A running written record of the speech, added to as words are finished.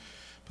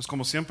Pues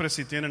como siempre,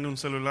 si tienen un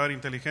celular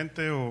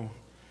inteligente o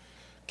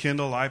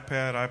Kindle,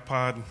 iPad,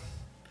 iPod,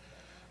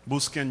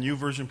 busquen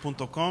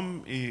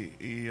uversion.com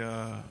y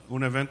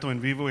un evento en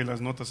vivo y las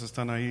notas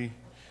están ahí.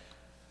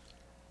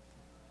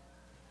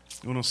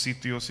 Unos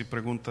sitios y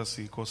preguntas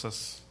y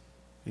cosas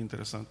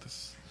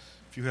interesantes.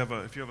 If you have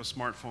a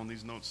smartphone,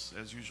 these notes,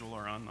 as usual,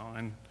 are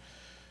online,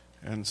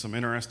 and some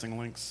interesting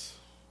links.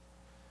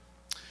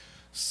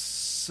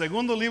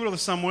 Segundo libro de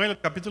Samuel,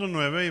 capítulo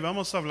 9, y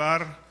vamos a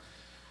hablar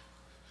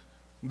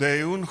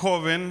de un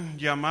joven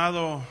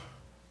llamado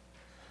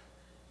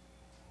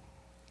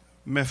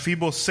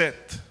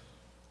Mefiboset.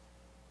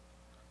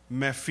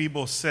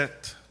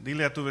 Mefiboset.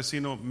 Dile a tu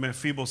vecino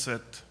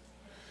Mefiboset.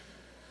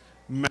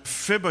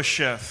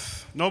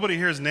 Mephibosheth. Nobody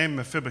here is named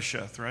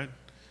Mephibosheth, right?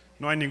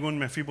 No hay ningún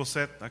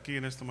Mefiboset aquí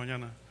en esta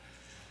mañana.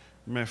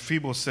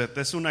 Mefiboset.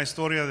 Es una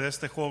historia de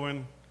este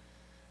joven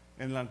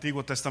en el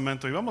Antiguo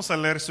Testamento. Y vamos a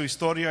leer su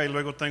historia y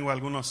luego tengo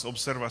algunas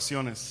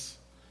observaciones.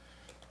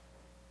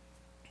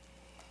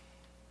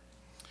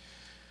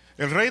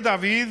 El rey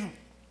David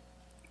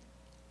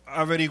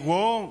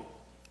averiguó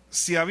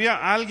si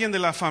había alguien de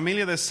la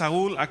familia de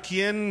Saúl a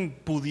quien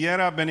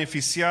pudiera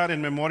beneficiar en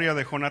memoria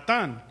de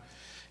Jonatán.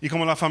 Y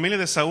como la familia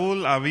de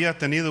Saúl había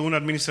tenido un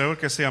administrador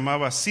que se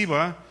llamaba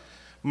Siba,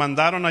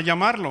 mandaron a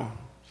llamarlo.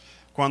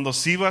 Cuando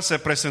Siba se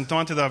presentó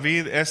ante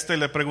David, este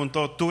le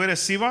preguntó: ¿tú eres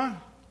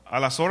Siba? A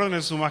las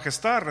órdenes de su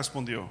majestad,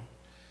 respondió.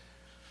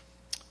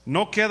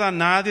 ¿No queda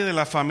nadie de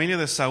la familia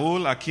de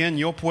Saúl a quien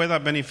yo pueda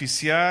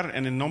beneficiar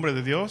en el nombre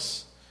de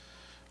Dios?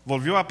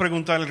 Volvió a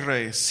preguntar el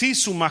rey: sí,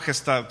 su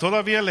majestad,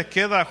 todavía le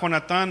queda a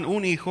Jonatán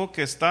un hijo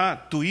que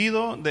está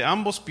tuido de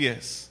ambos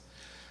pies.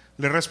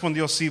 Le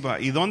respondió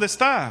Siba: ¿y dónde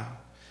está?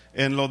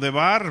 En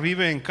Lodebar,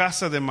 vive en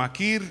casa de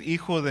Maquir,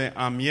 hijo de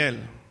Amiel.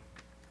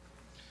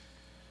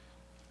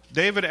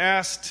 David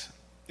asked,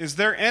 is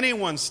there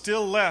anyone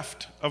still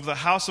left of the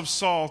house of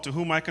Saul to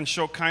whom I can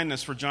show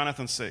kindness for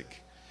Jonathan's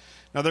sake?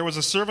 Now there was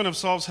a servant of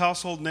Saul's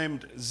household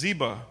named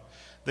Ziba.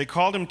 They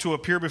called him to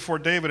appear before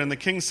David, and the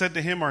king said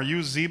to him, are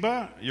you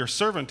Ziba? Your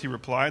servant, he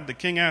replied. The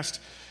king asked,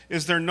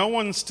 is there no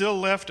one still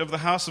left of the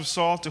house of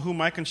Saul to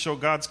whom I can show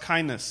God's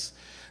kindness?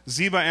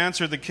 Ziba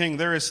answered the king,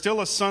 there is still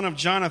a son of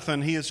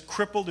Jonathan. He is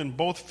crippled in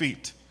both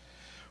feet.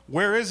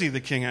 Where is he?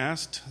 The king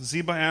asked.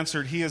 Ziba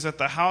answered, he is at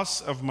the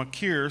house of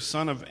Machir,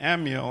 son of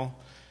Amiel,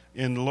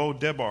 in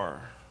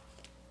Lo-debar.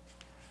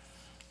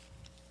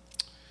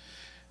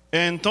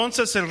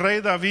 Entonces el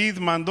rey David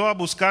mandó a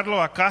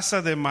buscarlo a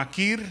casa de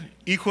Maquir,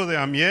 hijo de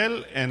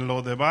Amiel, en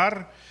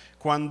Lo-debar.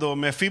 Cuando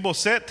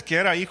Mefiboset, que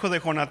era hijo de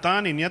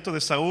Jonatán y nieto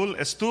de Saúl,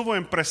 estuvo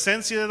en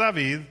presencia de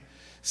David,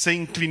 se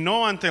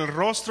inclinó ante el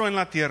rostro en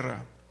la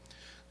tierra.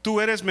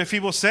 ¿Tú eres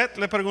Mefiboset?,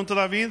 le preguntó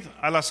David.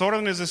 A las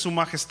órdenes de su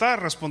majestad,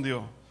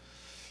 respondió.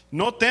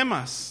 No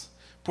temas,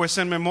 pues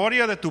en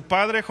memoria de tu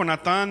padre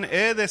Jonatán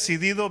he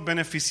decidido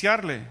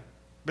beneficiarte.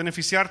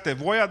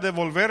 Voy a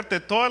devolverte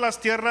todas las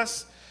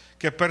tierras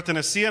que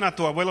pertenecían a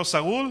tu abuelo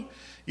Saúl,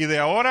 y de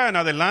ahora en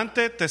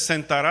adelante te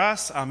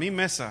sentarás a mi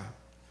mesa.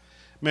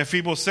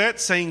 Mefiboset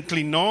se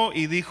inclinó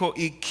y dijo: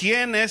 ¿y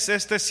quién es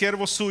este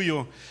siervo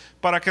suyo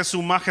para que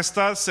su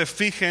majestad se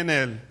fije en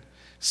él,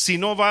 si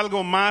no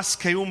valgo más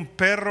que un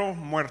perro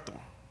muerto?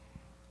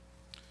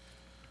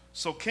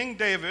 So King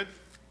David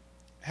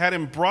had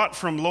him brought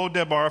from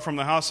Lo-debar, from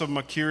the house of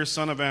Machir,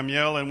 son of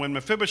Amiel. And when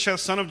Mephibosheth,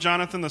 son of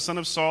Jonathan, the son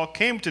of Saul,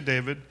 came to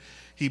David,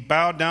 he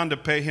bowed down to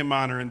pay him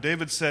honor. And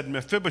David said,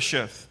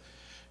 Mephibosheth,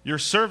 your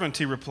servant,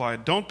 he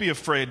replied. Don't be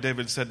afraid,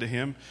 David said to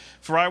him,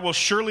 for I will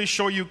surely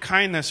show you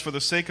kindness for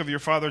the sake of your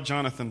father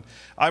Jonathan.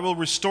 I will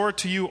restore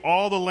to you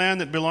all the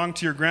land that belonged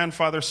to your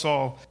grandfather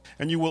Saul,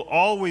 and you will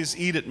always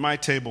eat at my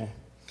table.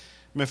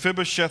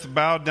 Mephibosheth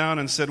bowed down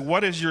and said,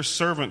 what is your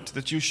servant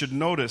that you should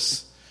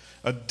notice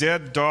a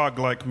dead dog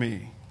like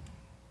me?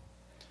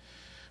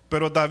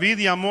 Pero David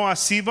llamó a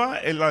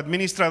Siba, el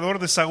administrador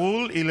de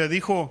Saúl, y le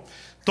dijo: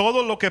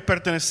 todo lo que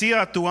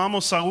pertenecía a tu amo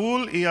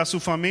Saúl y a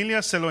su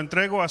familia se lo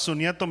entrego a su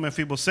nieto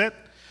Mefiboset.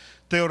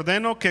 Te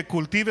ordeno que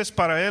cultives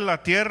para él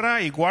la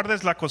tierra y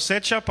guardes la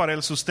cosecha para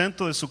el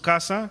sustento de su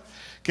casa,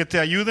 que te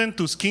ayuden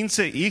tus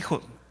 15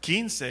 hijos.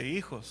 15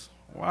 hijos,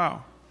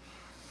 wow.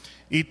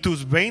 Y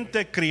tus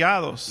 20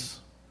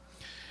 criados.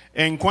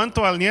 En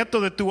cuanto al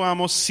nieto de tu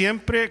amo,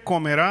 siempre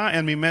comerá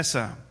en mi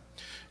mesa.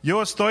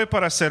 Yo estoy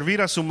para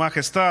servir a su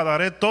majestad.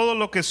 Haré todo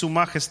lo que su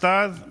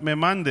majestad me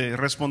mande,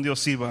 respondió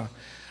Siba.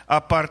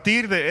 A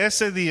partir de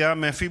ese día,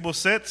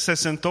 Mefiboset se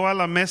sentó a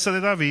la mesa de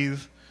David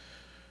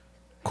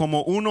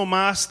como uno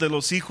más de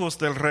los hijos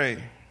del rey.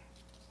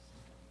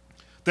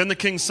 Then the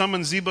king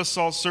summoned Ziba,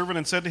 Saul's servant,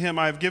 and said to him,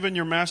 I have given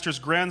your master's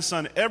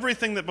grandson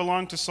everything that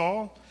belonged to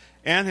Saul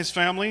and his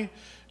family.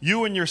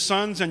 You and your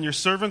sons and your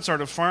servants are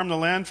to farm the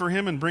land for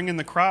him and bring in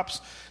the crops,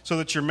 so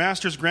that your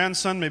master's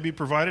grandson may be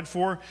provided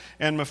for.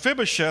 And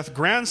Mephibosheth,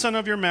 grandson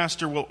of your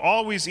master, will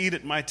always eat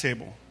at my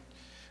table.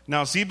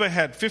 Now Ziba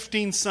had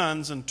 15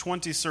 sons and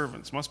 20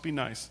 servants. Must be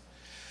nice.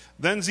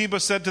 Then Ziba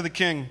said to the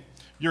king,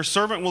 your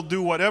servant will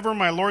do whatever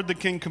my lord the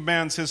king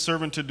commands his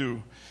servant to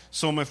do.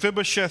 So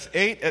Mephibosheth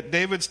ate at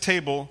David's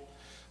table,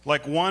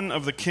 like one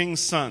of the king's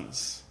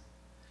sons.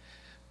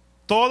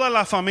 Toda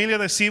la familia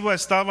de Siba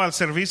estaba al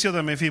servicio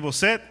de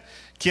Mefiboset,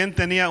 quien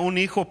tenía un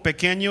hijo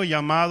pequeño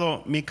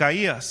llamado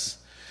Micaías.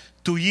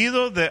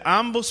 Tullido de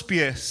ambos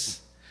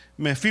pies,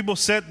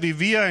 Mefiboset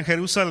vivía en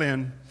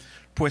Jerusalén,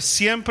 pues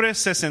siempre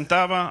se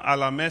sentaba a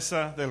la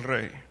mesa del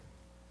rey.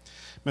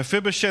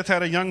 Mephibosheth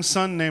had a young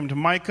son named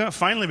Micah.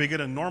 Finally, we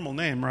get a normal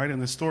name, right, in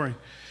this story.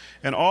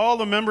 And all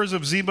the members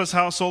of Ziba's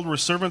household were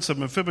servants of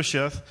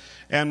Mephibosheth.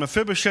 And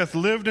Mephibosheth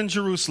lived in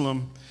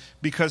Jerusalem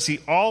because he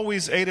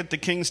always ate at the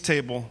king's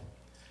table,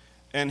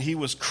 and he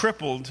was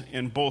crippled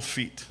in both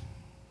feet.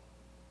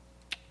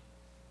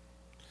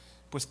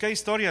 Pues qué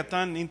historia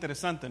tan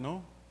interesante,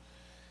 ¿no?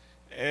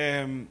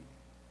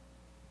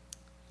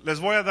 Les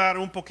voy a dar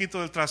un poquito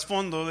del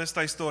trasfondo de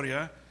esta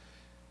historia.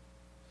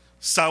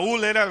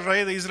 Saúl era el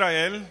rey de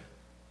Israel,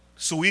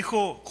 su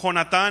hijo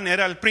Jonatán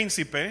era el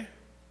príncipe,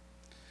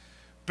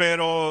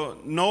 pero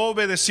no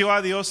obedeció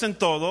a Dios en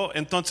todo.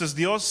 Entonces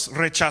Dios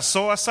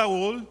rechazó a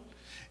Saúl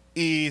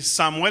y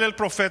Samuel el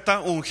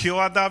profeta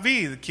ungió a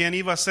David, quien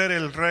iba a ser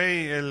el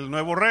rey, el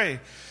nuevo rey.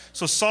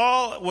 So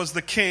Saul was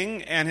the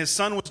king and his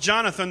son was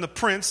Jonathan the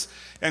prince,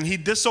 and he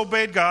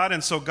disobeyed God,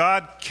 and so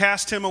God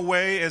cast him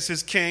away as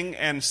his king,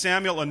 and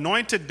Samuel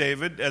anointed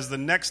David as the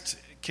next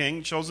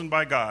king chosen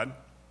by God.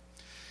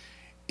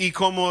 Y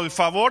como el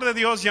favor de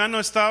Dios ya no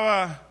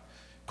estaba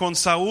con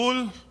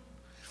Saúl,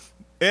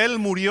 él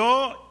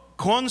murió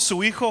con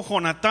su hijo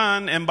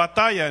Jonatán en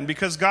batalla. And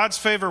because God's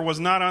favor was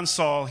not on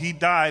Saul, he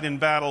died in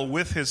battle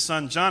with his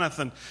son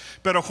Jonathan.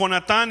 Pero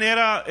Jonatán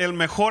era el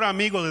mejor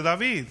amigo de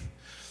David.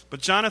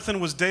 But Jonathan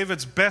was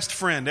David's best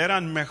friend.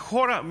 Eran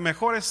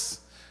mejores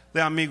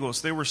de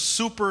amigos. They were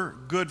super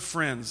good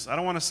friends. I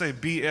don't want to say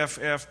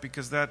BFF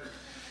because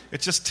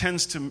it just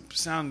tends to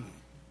sound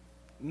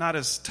not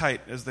as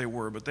tight as they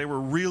were, but they were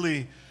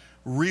really,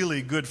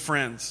 really good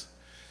friends.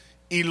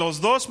 Y los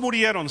dos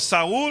murieron,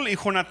 Saúl y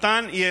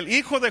Jonatán, y el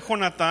hijo de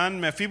Jonatán,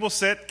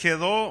 Mefiboset,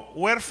 quedó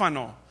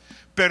huérfano.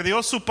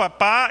 Perdió su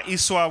papá y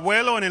su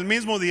abuelo en el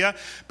mismo día,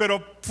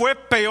 pero fue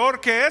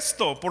peor que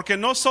esto, porque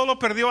no solo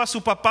perdió a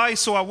su papá y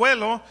su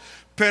abuelo,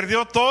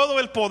 perdió todo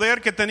el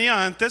poder que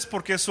tenía antes,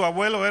 porque su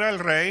abuelo era el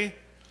rey,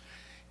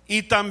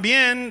 y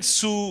también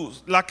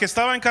la que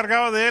estaba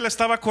encargada de él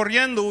estaba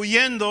corriendo,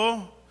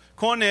 huyendo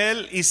con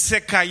él, y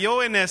se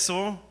cayó en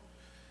eso,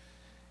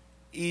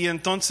 y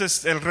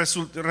entonces él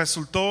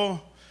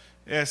resultó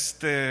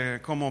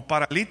como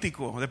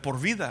paralítico de por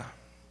vida.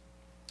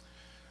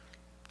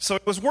 So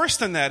it was worse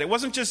than that. It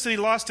wasn't just that he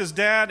lost his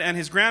dad and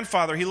his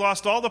grandfather. He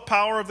lost all the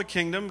power of the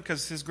kingdom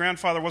because his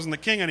grandfather wasn't the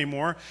king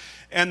anymore.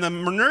 And the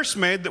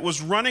nursemaid that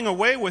was running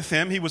away with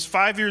him, he was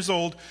 5 years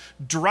old,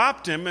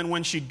 dropped him. And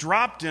when she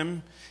dropped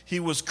him, he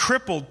was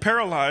crippled,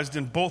 paralyzed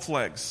in both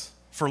legs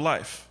for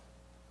life.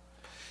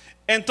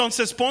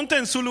 Entonces ponte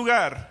en su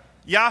lugar,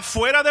 ya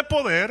fuera de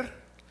poder,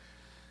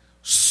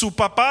 su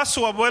papá,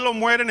 su abuelo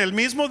mueren el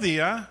mismo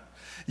día,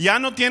 ya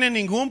no tiene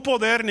ningún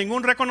poder,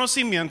 ningún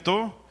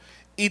reconocimiento,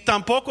 y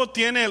tampoco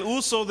tiene el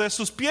uso de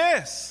sus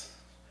pies.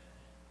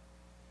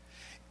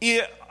 Y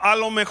a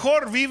lo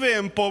mejor vive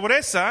en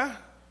pobreza,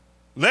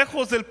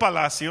 lejos del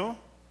palacio,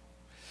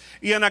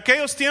 y en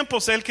aquellos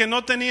tiempos el que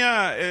no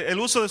tenía el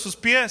uso de sus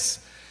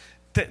pies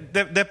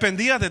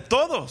dependía de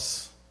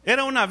todos.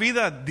 Era una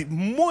vida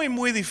muy,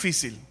 muy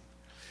difícil.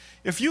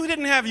 If you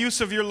didn't have use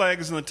of your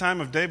legs in the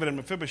time of David and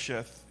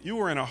Mephibosheth, you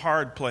were in a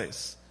hard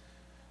place.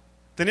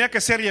 Tenía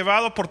que ser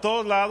llevado por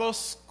todos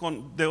lados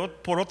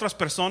por otras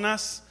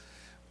personas.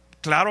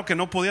 Claro que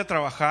no podía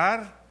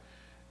trabajar.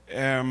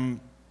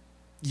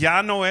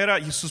 Ya no era,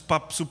 y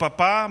su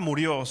papá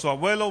murió, su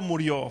abuelo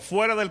murió,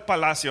 fuera del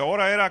palacio.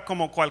 Ahora era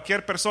como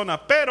cualquier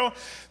persona, pero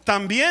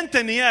también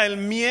tenía el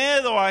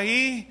miedo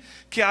ahí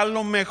que a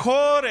lo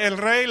mejor el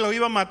rey lo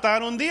iba a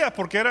matar un día,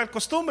 porque era el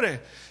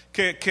costumbre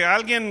que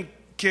alguien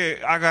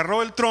que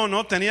agarró el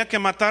trono tenía que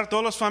matar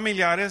todos los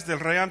familiares del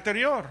rey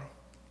anterior.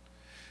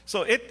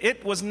 So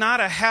it was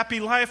not a happy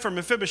life for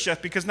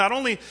Mephibosheth, because not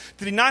only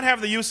did he not have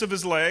the use of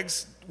his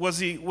legs, was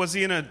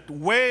he in a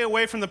way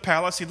away from the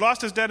palace. He'd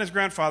lost his dad and his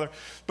grandfather.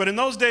 But in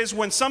those days,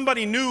 when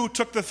somebody new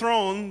took the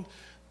throne,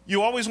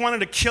 you always wanted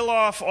to kill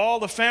off all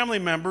the family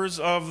members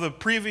of the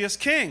previous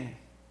king.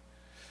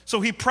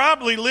 So he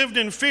probably lived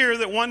in fear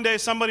that one day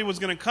somebody was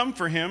going to come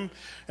for him,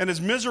 and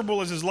as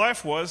miserable as his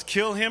life was,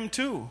 kill him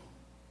too.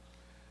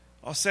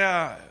 O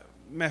sea,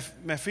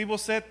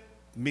 Mefiboset,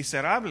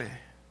 miserable.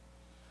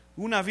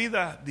 Una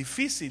vida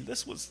difícil.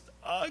 This was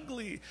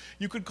ugly.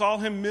 You could call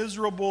him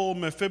miserable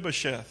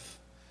Mephibosheth.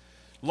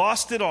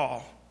 Lost it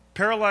all.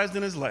 Paralyzed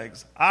in his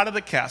legs. Out of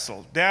the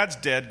castle. Dad's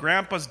dead.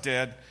 Grandpa's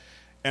dead.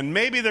 And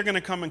maybe they're going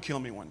to come and kill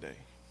me one day.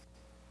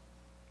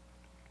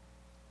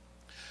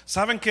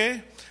 ¿Saben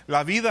qué?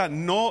 La vida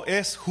no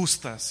es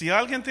justa. Si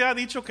alguien te ha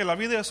dicho que la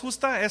vida es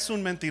justa, es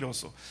un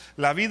mentiroso.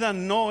 La vida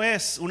no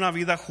es una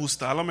vida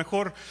justa. A lo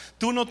mejor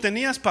tú no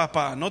tenías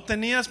papá, no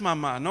tenías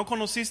mamá, no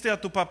conociste a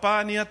tu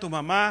papá ni a tu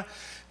mamá.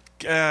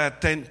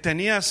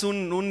 tenías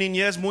un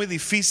niñez muy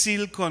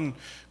difícil con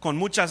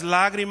muchas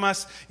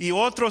lágrimas, y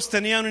otros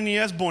tenían un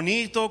niñez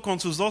bonito con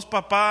sus dos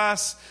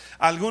papás.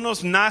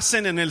 Algunos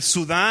nacen en el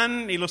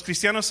Sudán y los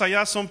cristianos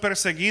allá son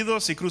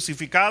perseguidos y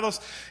crucificados,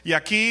 y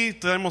aquí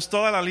tenemos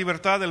toda la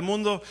libertad del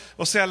mundo.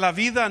 O sea, la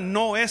vida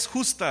no es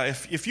justa.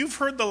 If you've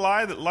heard the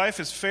lie that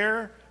life is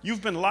fair,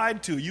 you've been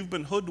lied to, you've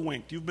been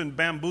hoodwinked, you've been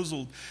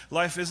bamboozled.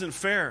 Life isn't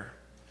fair.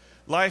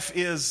 Life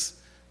is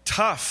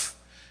tough.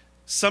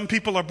 Some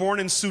people are born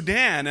in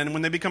Sudan, and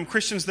when they become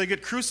Christians, they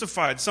get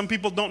crucified. Some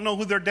people don't know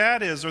who their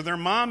dad is or their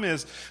mom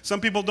is.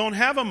 Some people don't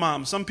have a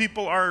mom. Some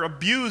people are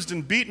abused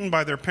and beaten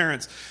by their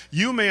parents.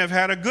 You may have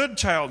had a good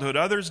childhood.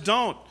 Others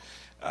don't.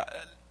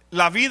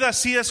 La vida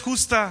sí es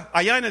justa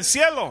allá en el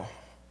cielo.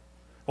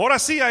 Ahora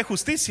sí hay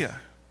justicia.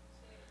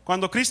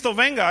 Cuando Cristo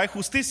venga hay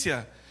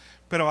justicia.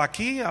 Pero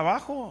aquí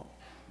abajo,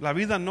 la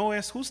vida no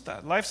es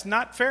justa. Life's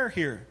not fair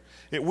here.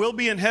 It will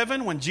be in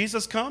heaven when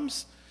Jesus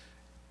comes.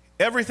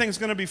 Everything's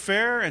going to be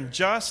fair and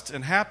just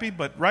and happy,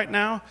 but right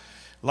now,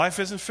 life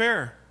isn't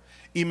fair.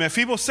 Y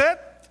Mefiboset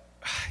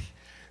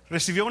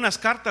recibió unas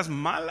cartas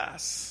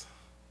malas.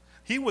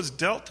 He was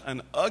dealt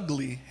an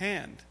ugly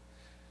hand.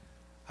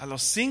 A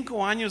los 5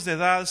 años de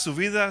edad, su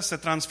vida se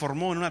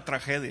transformó en una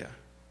tragedia.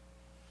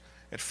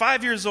 At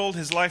 5 years old,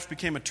 his life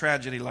became a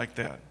tragedy like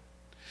that.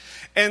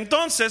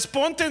 Entonces,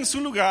 ponte en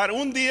su lugar.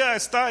 Un día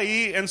está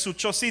ahí en su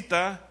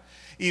chocita,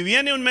 y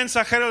viene un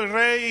mensajero del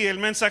rey, y el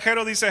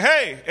mensajero dice,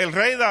 hey, el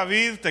rey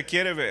David te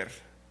quiere ver.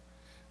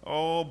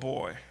 Oh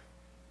boy.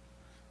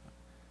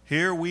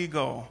 Here we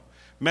go.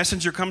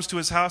 Messenger comes to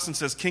his house and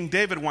says, King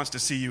David wants to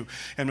see you.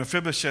 And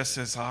Mephibosheth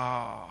says,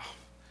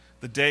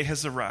 the day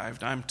has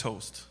arrived. I'm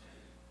toast.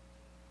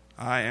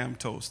 I am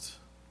toast.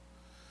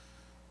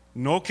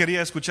 No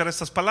quería escuchar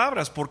estas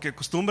palabras porque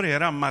costumbre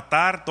era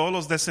matar todos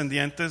los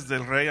descendientes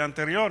del rey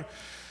anterior.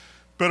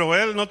 Pero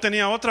él no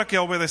tenía otra que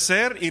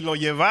obedecer, y lo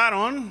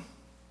llevaron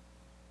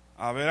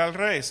a ver al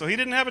rey. So he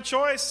didn't have a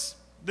choice.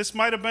 This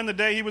might have been the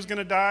day he was going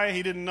to die.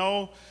 He didn't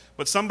know.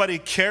 But somebody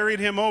carried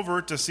him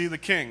over to see the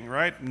king,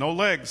 right? No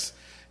legs.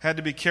 Had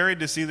to be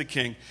carried to see the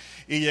king.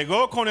 Y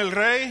llegó con el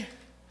rey.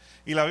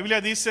 Y la Biblia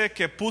dice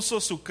que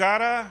puso su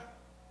cara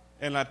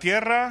en la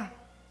tierra.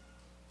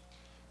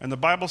 And the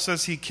Bible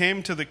says he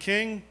came to the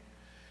king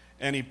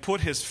and he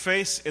put his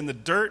face in the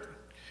dirt.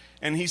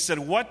 And he said,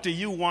 what do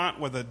you want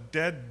with a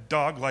dead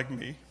dog like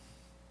me?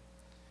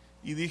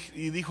 Y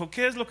dijo,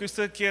 ¿qué es lo que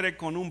usted quiere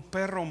con un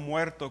perro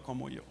muerto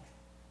como yo?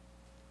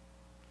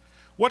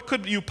 What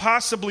could you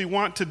possibly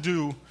want to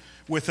do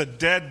with a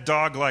dead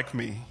dog like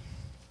me?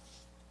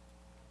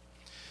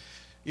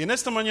 Y en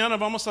esta mañana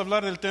vamos a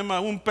hablar del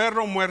tema un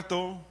perro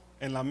muerto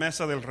en la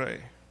mesa del rey.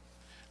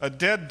 A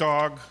dead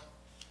dog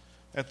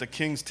at the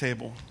king's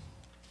table.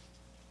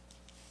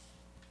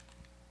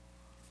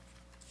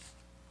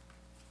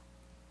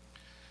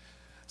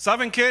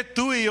 ¿Saben qué?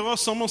 Tú y yo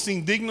somos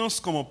indignos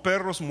como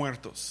perros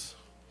muertos.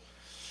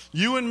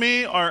 You and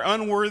me are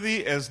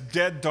unworthy as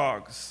dead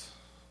dogs.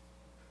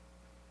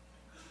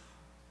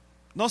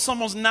 No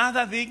somos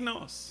nada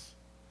dignos.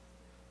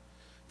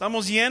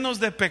 Estamos llenos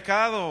de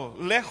pecado,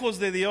 lejos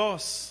de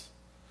Dios,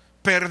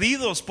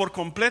 perdidos por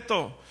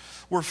completo.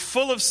 We're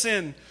full of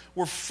sin.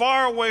 We're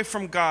far away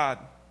from God.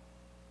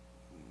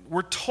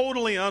 We're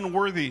totally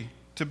unworthy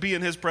to be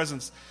in His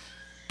presence.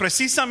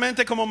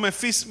 Precisamente como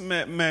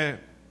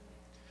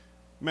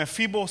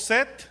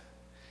Mefiboset,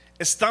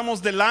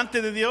 estamos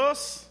delante de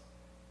Dios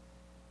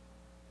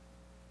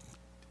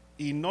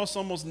y no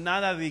somos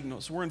nada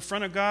dignos. We're in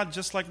front of God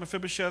just like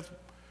Mephibosheth.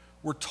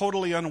 We're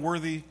totally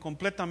unworthy,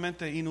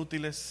 completamente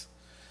inútiles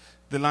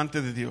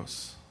delante de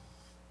Dios.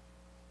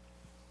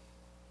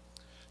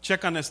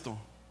 Checan esto.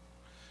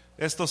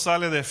 Esto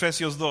sale de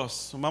Efesios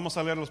 2. Vamos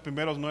a leer los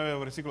primeros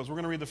 9 versículos. We're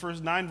going to read the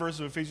first 9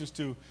 verses of Ephesians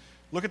 2.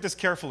 Look at this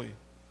carefully.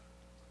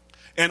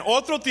 En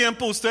otro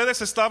tiempo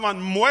ustedes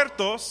estaban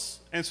muertos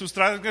en sus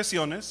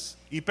transgresiones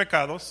y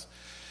pecados,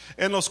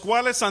 en los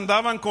cuales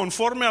andaban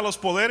conforme a los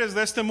poderes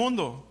de este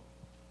mundo.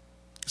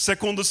 Se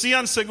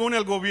conducían según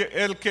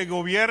el que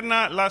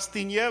gobierna las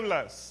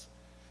tinieblas.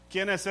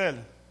 ¿Quién es él?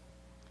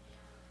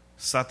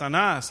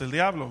 Satanás, el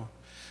diablo.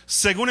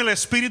 Según el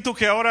espíritu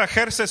que ahora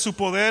ejerce su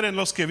poder en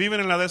los que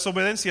viven en la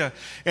desobediencia.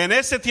 En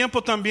ese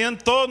tiempo también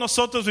todos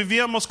nosotros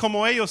vivíamos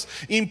como ellos,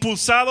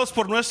 impulsados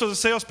por nuestros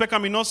deseos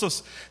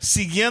pecaminosos,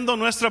 siguiendo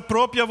nuestra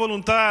propia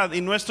voluntad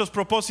y nuestros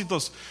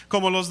propósitos.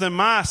 Como los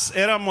demás,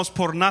 éramos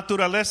por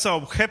naturaleza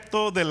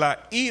objeto de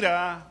la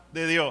ira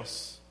de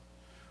Dios.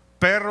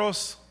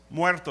 Perros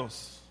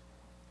muertos.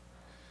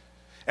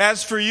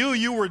 As for you,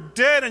 you were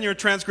dead in your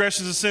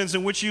transgressions and sins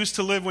in which you used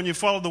to live when you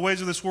followed the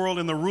ways of this world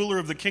and the ruler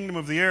of the kingdom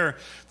of the air,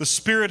 the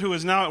spirit who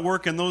is now at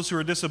work in those who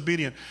are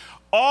disobedient.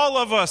 All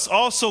of us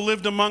also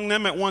lived among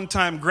them at one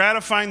time,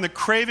 gratifying the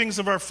cravings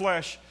of our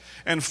flesh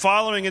and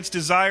following its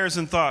desires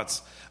and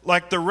thoughts.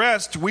 Like the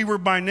rest, we were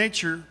by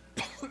nature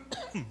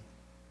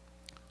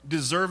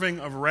deserving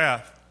of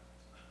wrath.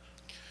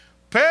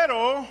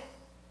 Pero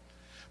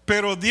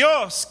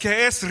Dios, que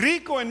es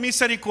rico en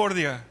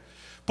misericordia,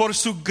 Por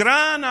su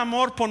gran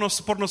amor por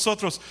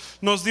nosotros,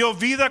 nos dio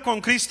vida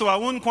con Cristo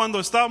aun cuando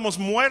estábamos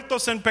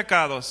muertos en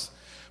pecados.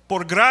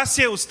 Por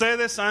gracia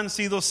ustedes han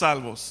sido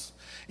salvos.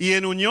 Y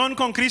en unión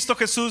con Cristo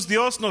Jesús,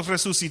 Dios nos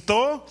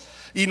resucitó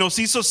y nos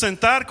hizo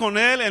sentar con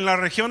Él en las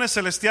regiones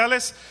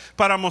celestiales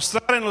para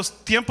mostrar en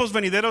los tiempos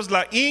venideros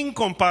la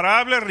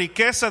incomparable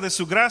riqueza de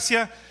su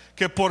gracia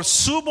que por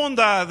su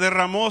bondad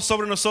derramó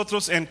sobre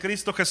nosotros en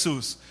Cristo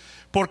Jesús.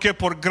 Porque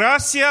por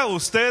gracia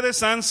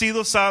ustedes han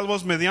sido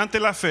salvos mediante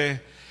la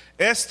fe.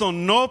 Esto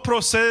no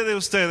procede de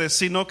ustedes,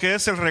 sino que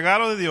es el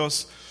regalo de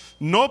Dios,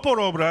 no por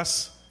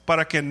obras,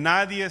 para que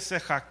nadie se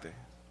jacte.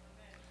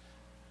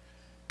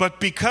 But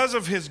because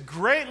of His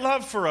great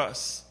love for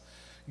us,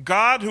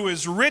 God, who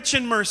is rich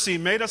in mercy,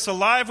 made us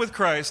alive with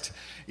Christ,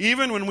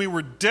 even when we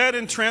were dead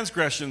in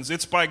transgressions.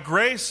 It's by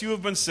grace you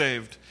have been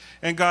saved.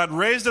 And God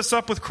raised us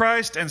up with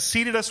Christ and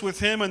seated us with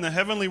Him in the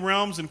heavenly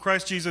realms in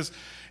Christ Jesus,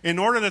 in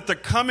order that the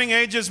coming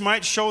ages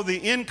might show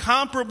the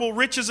incomparable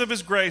riches of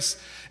His grace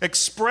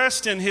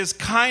expressed in His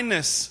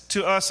kindness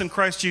to us in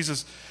Christ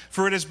Jesus.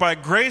 For it is by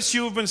grace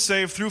you have been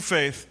saved through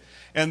faith,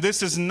 and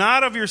this is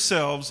not of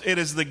yourselves, it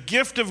is the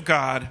gift of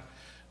God,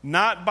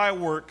 not by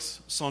works,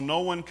 so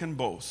no one can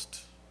boast.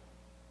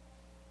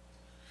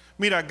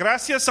 Mira,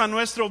 gracias a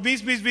nuestro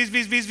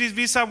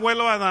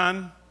bisabuelo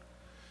Adán,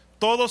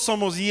 todos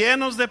somos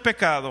llenos de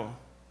pecado.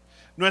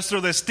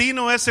 Nuestro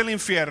destino es el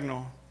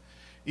infierno.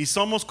 Y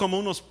somos como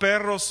unos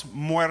perros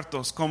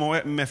muertos, como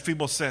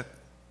Mephibosheth.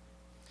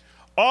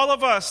 All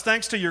of us,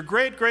 thanks to your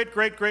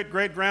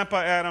great-grandpa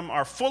Adam,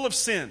 are full of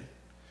sin.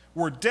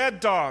 We're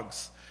dead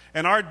dogs,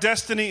 and our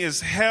destiny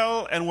is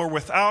hell, and we're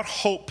without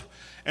hope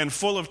and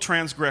full of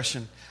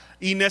transgression.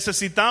 Y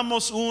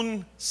necesitamos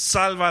un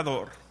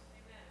Salvador.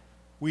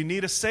 We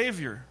need a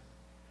Savior.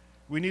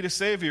 We need a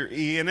Savior.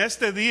 Y en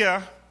este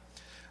día,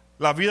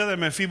 la vida de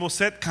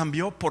Mephibosheth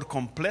cambió por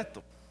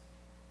completo.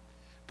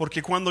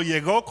 Porque cuando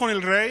llegó con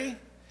el rey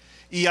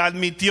y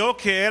admitió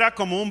que era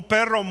como un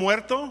perro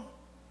muerto,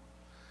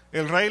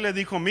 el rey le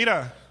dijo,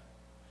 mira,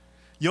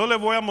 yo te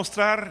voy a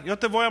mostrar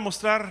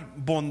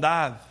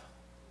bondad.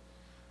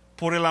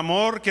 Por el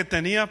amor que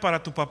tenía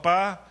para tu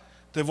papá,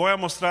 te voy a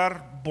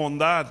mostrar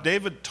bondad.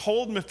 David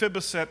told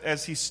Mephibosheth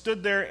as he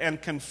stood there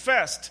and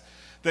confessed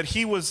that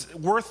he was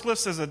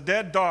worthless as a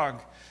dead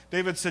dog.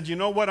 David said, you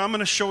know what, I'm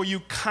going to show you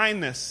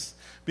kindness.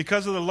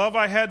 Because of the love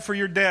I had for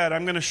your dad,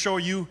 I'm going to show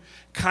you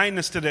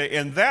kindness today.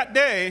 And that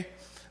day,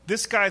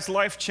 this guy's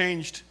life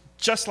changed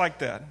just like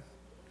that.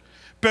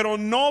 Pero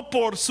no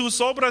por sus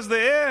obras de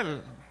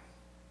él.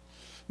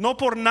 No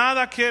por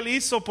nada que él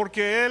hizo,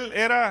 porque él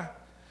era,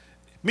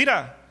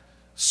 mira,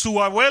 su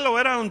abuelo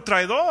era un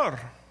traidor.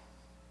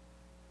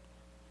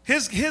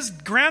 His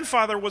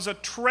grandfather was a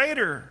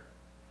traitor.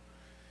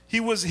 He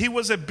was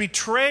a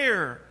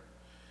betrayer.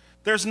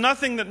 There's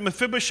nothing that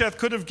Mephibosheth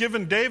could have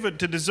given David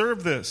to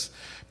deserve this.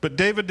 But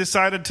David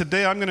decided,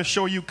 today I'm going to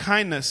show you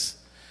kindness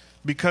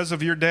because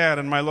of your dad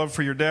and my love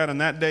for your dad. And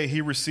that day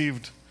he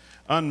received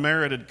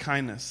unmerited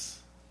kindness.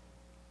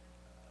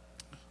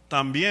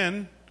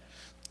 También,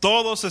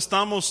 todos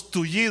estamos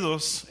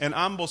tullidos en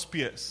ambos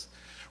pies.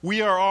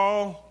 We are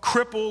all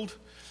crippled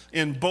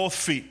in both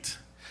feet.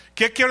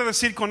 ¿Qué quiero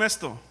decir con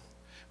esto?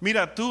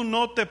 Mira, tú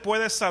no te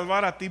puedes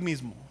salvar a ti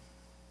mismo.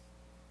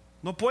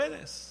 No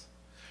puedes.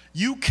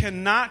 You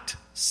cannot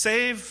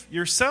save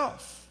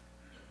yourself.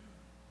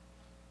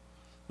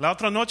 La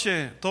otra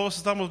noche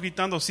todos estamos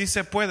gritando, sí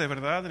se puede,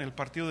 ¿verdad? En el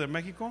partido de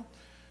México.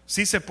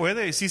 Sí se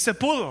puede y sí se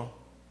pudo.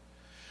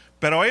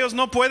 Pero ellos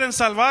no pueden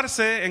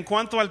salvarse en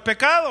cuanto al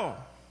pecado.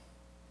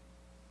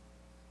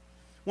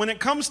 When it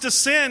comes to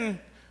sin,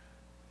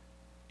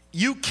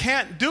 you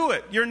can't do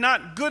it. You're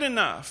not good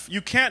enough.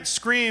 You can't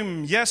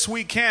scream, yes,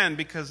 we can,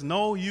 because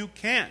no, you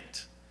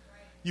can't.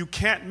 You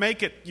can't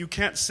make it. You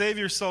can't save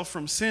yourself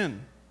from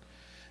sin.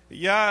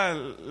 Ya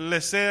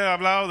les he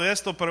hablado de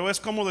esto, pero es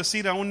como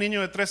decir a un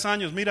niño de 3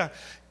 años, mira,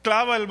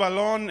 clava el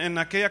balón en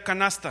aquella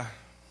canasta.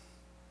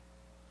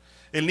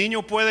 El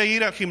niño puede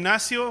ir al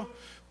gimnasio,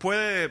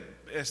 puede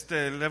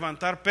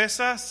levantar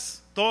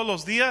pesas todos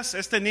los días.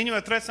 Este niño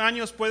de 3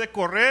 años puede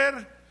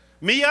correr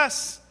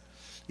millas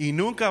y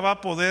nunca va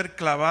a poder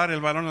clavar el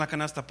balón en la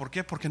canasta. ¿Por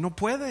qué? Porque no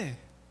puede.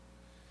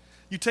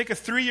 You take a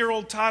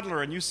 3-year-old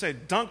toddler and you say,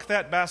 dunk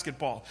that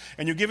basketball.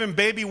 And you give him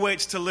baby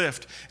weights to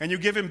lift. And you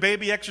give him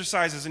baby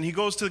exercises. And he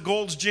goes to the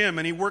Gold's Gym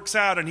and he works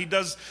out and he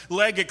does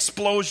leg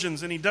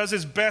explosions and he does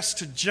his best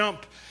to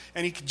jump.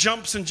 And he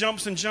jumps and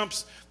jumps and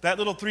jumps. That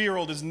little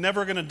 3-year-old is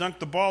never going to dunk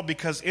the ball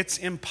because it's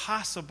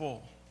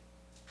impossible.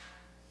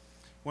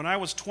 When I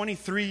was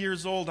 23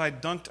 years old, I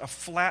dunked a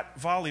flat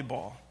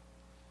volleyball.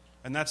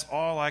 And that's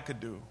all I could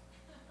do.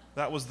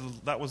 That was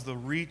the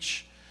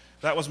reach.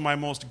 That was my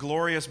most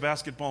glorious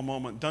basketball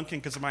moment, dunking,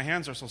 because my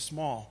hands are so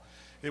small.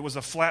 It was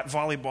a flat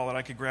volleyball that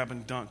I could grab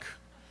and dunk.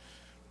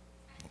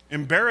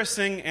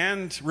 Embarrassing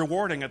and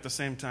rewarding at the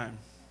same time.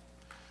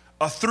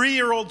 A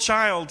 3-year-old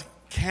child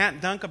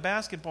can't dunk a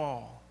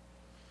basketball.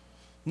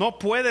 No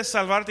puedes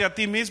salvarte a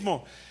ti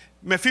mismo.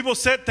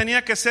 Mephibosheth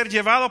tenía que ser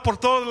llevado por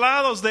todos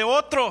lados de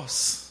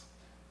otros.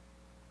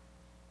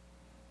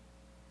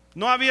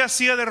 No había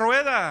silla de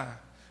rueda,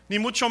 ni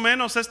mucho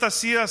menos estas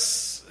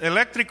sillas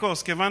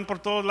eléctricos que van por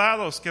todos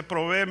lados, que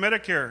provee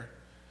Medicare.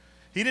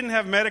 He didn't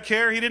have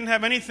Medicare. He didn't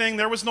have anything.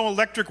 There was no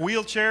electric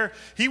wheelchair.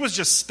 He was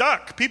just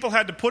stuck. People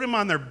had to put him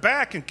on their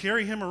back and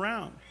carry him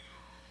around.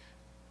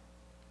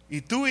 Y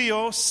tú y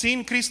yo,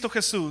 sin Cristo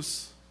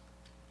Jesús,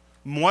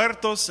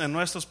 muertos en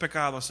nuestros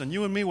pecados. And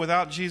you and me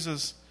without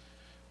Jesus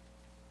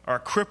are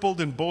crippled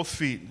in both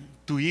feet,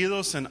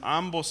 tullidos en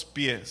ambos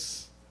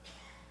pies,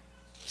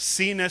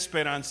 sin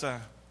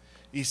esperanza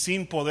y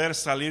sin poder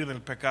salir del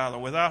pecado,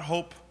 without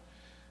hope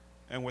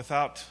and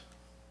without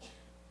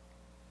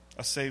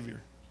a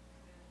Savior.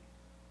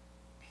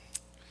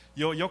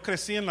 Yo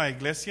crecí en la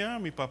iglesia.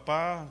 Mi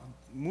papá,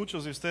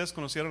 muchos de ustedes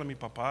conocieron a mi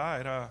papá,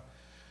 era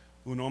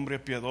un hombre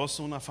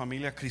piadoso, una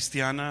familia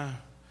cristiana,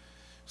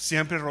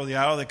 siempre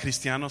rodeado de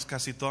cristianos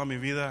casi toda mi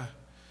vida.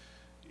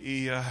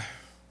 Y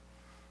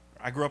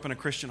I grew up in a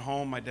Christian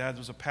home. My dad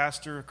was a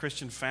pastor, a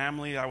Christian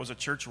family. I was a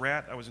church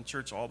rat. I was in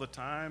church all the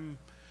time,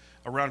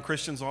 around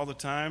Christians all the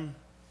time.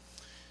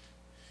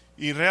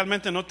 Y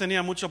realmente no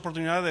tenía mucha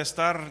oportunidad de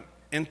estar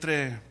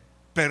entre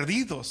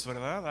perdidos,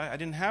 ¿verdad? I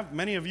didn't have,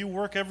 many of you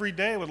work every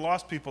day with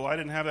lost people. I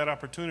didn't have that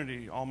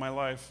opportunity all my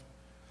life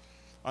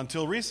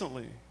until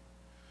recently.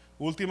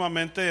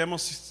 Últimamente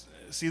hemos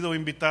sido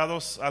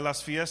invitados a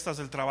las fiestas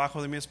del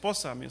trabajo de mi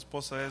esposa. Mi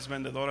esposa es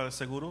vendedora de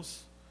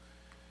seguros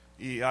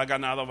y ha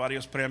ganado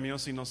varios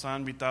premios y nos ha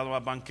invitado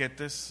a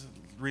banquetes.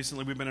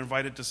 Recently we've been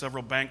invited to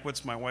several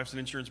banquets. My wife's an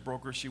insurance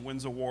broker. She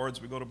wins awards.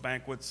 We go to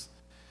banquets.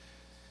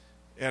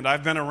 And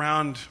I've been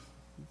around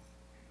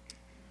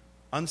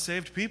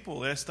unsaved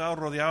people. He estado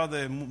rodeado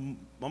de,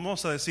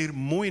 vamos a decir,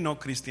 muy no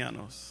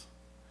cristianos.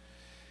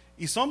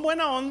 Y son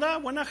buena onda,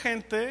 buena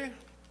gente,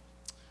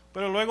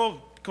 pero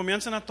luego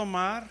comienzan a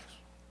tomar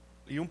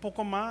y un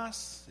poco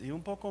más, y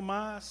un poco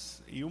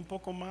más, y un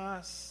poco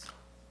más.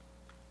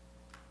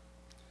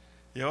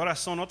 Y ahora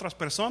son otras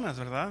personas,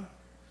 ¿verdad?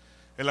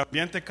 El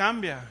ambiente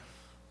cambia.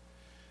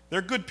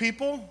 They're good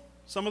people.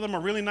 Some of them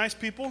are really nice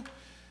people.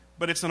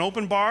 But it's an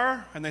open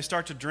bar, and they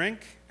start to drink,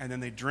 and then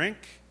they drink,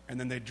 and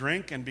then they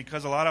drink. And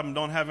because a lot of them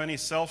don't have any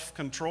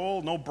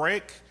self-control, no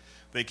break,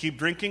 they keep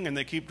drinking, and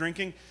they keep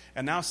drinking.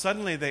 And now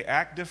suddenly they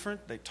act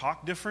different. They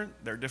talk different.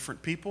 They're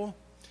different people.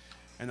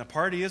 And the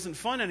party isn't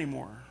fun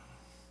anymore.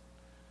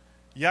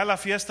 Ya la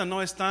fiesta no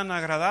es tan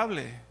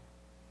agradable.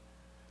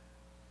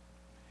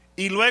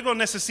 Y luego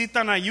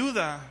necesitan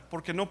ayuda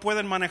porque no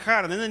pueden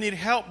manejar. And then they need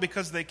help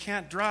because they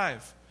can't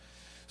drive.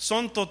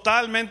 Son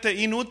totalmente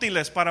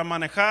inútiles para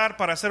manejar,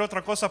 para hacer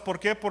otra cosa. ¿Por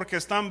qué? Porque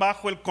están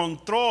bajo el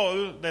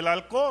control del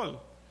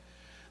alcohol.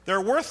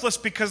 They're worthless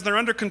because they're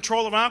under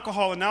control of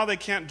alcohol, and now they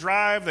can't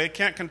drive. They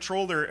can't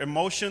control their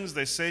emotions.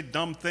 They say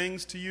dumb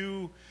things to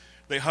you.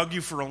 They hug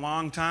you for a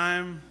long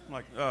time.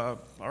 Like, all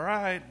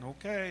right,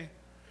 okay.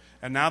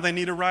 And now they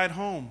need a ride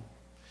home.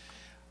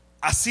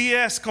 Así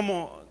es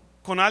como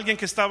con alguien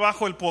que está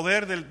bajo el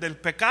poder del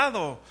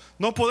pecado.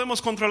 No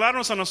podemos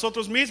controlarnos a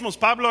nosotros mismos.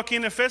 Pablo aquí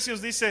en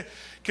Efesios dice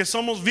que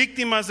somos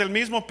víctimas del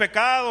mismo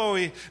pecado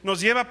y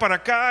nos lleva para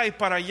acá y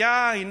para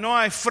allá y no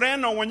hay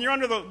freno. When you're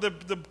under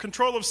the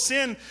control of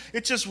sin,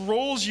 it just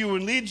rolls you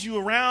and leads you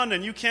around,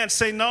 and you can't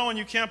say no and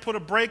you can't put a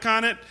brake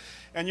on it,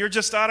 and you're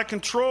just out of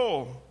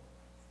control.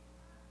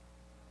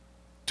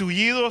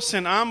 Tullidos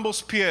en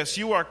ambos pies.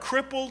 You are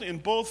crippled in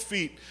both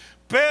feet.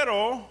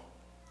 Pero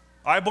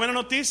hay buena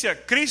noticia.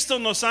 Cristo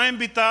nos ha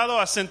invitado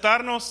a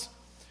sentarnos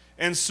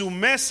en su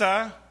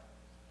mesa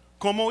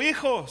como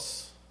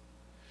hijos.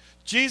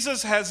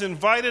 Jesus has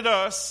invited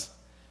us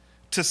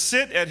to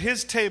sit at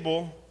his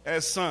table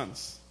as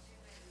sons.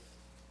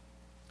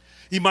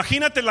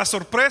 Imagínate la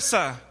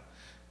sorpresa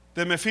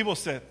de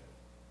Mefiboset.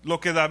 Lo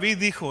que David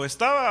dijo.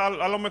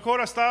 A lo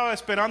mejor estaba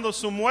esperando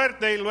su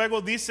muerte y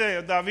luego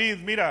dice David,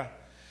 mira,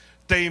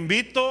 te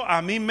invito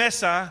a mi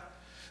mesa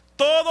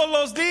todos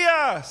los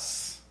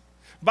días.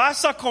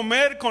 Vas a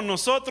comer con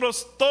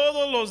nosotros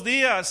todos los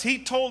días. He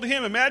told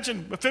him,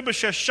 imagine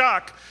Mephibosheth's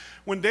shock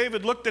when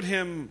David looked at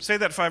him. Say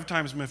that 5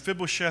 times,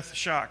 Mephibosheth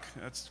shock.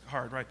 That's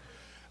hard, right?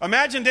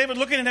 Imagine David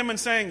looking at him and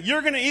saying,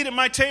 you're going to eat at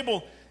my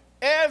table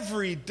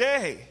every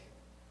day.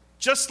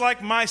 Just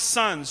like my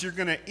sons, you're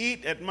going to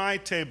eat at my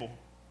table.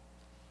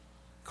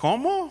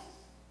 ¿Cómo?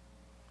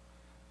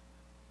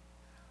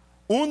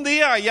 Un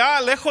día allá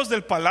lejos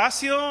del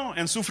palacio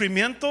en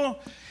sufrimiento,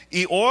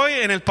 y hoy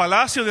en el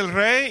palacio del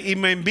rey, y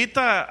me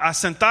invita a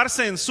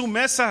sentarse en su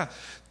mesa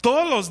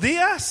todos los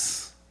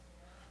días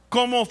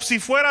como si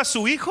fuera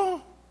su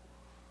hijo.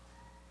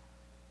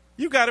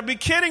 You got to be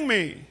kidding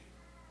me.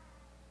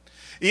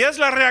 Y es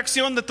la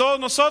reacción de todos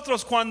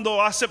nosotros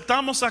cuando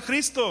aceptamos a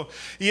Cristo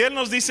y Él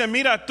nos dice,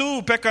 mira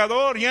tú,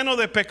 pecador, lleno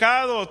de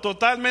pecado,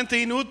 totalmente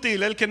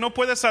inútil, el que no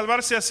puede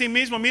salvarse a sí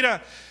mismo,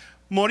 mira,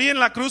 morí en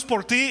la cruz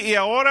por ti y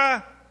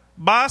ahora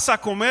vas a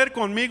comer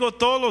conmigo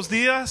todos los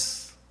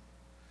días.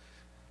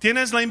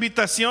 Tienes la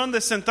invitación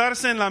de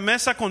sentarse en la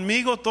mesa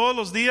conmigo todos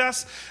los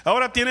días.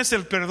 Ahora tienes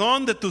el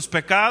perdón de tus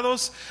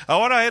pecados.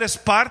 Ahora eres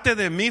parte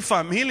de mi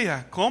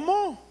familia.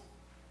 ¿Cómo?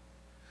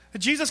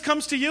 Jesus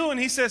comes to you and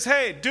he says,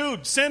 hey,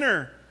 dude,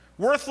 sinner,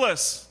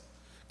 worthless,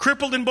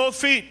 crippled in both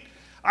feet.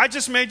 I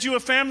just made you a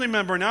family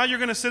member. Now you're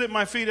going to sit at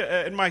my feet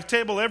at my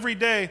table every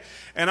day,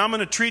 and I'm going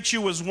to treat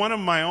you as one of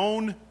my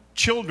own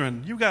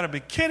children. You got to be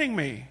kidding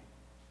me.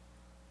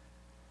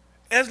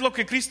 Es lo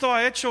que Cristo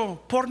ha hecho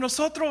por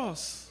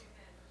nosotros.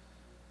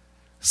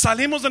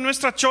 Salimos de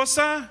nuestra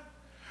choza,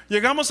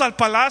 llegamos al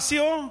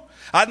palacio,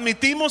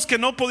 admitimos que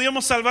no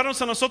podíamos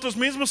salvarnos a nosotros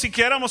mismos y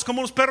que éramos como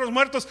unos perros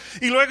muertos,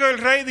 y luego el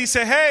rey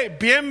dice: hey,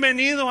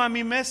 bienvenido a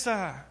mi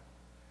mesa.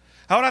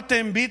 Ahora te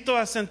invito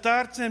a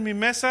sentarte en mi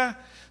mesa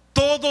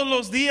todos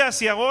los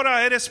días y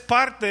ahora eres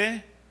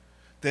parte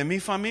de mi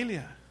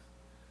familia.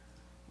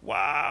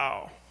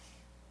 Wow.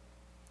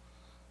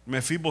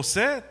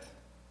 Mefiboset,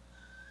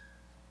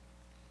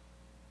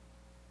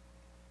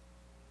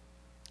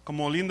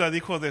 como Linda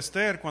dijo de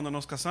Esther cuando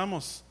nos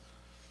casamos,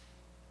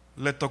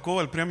 le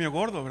tocó el premio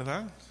gordo,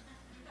 ¿verdad?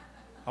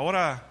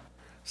 Ahora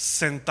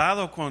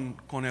sentado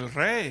con el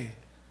rey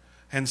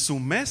en su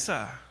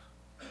mesa.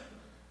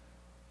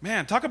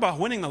 Man, talk about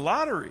winning the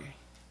lottery.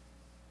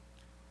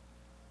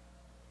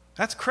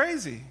 That's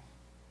crazy.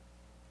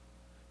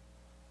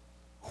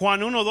 Juan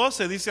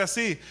 1:12 dice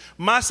así: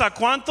 mas a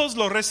cuantos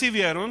lo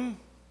recibieron,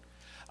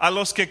 a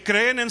los que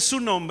creen en su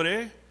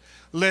nombre,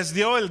 les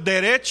dio el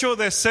derecho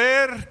de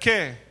ser,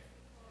 ¿qué?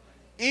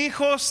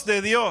 Hijos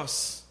de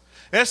Dios.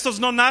 Estos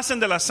no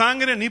nacen de la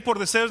sangre, ni por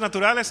deseos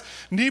naturales,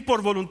 ni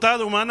por voluntad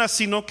humana,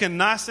 sino que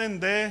nacen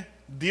de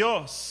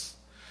Dios.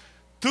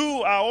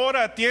 Tú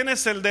ahora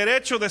tienes el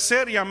derecho de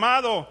ser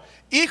llamado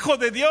hijo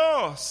de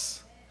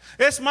Dios.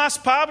 Es más,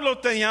 Pablo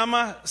te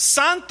llama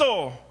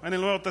santo en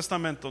el Nuevo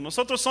Testamento.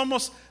 Nosotros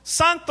somos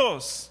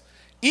santos,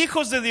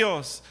 hijos de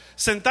Dios,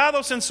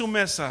 sentados en su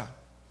mesa.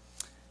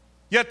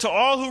 Yet to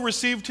all who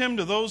received him,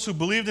 to those who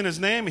believed in his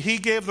name, he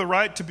gave the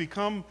right to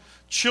become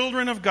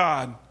children of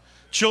God.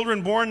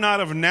 Children born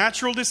not of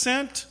natural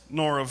descent,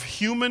 nor of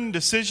human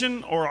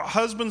decision or a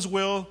husband's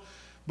will,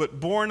 but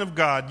born of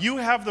God. You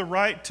have the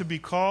right to be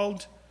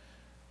called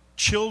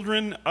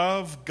children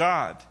of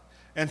God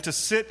and to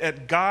sit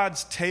at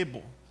God's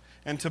table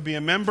and to be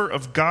a member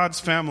of God's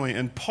family.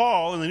 And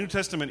Paul in the New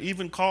Testament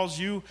even calls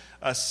you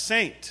a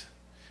saint.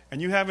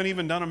 And you haven't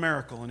even done a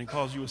miracle and he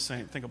calls you a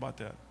saint. Think about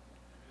that.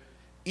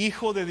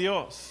 Hijo de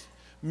Dios,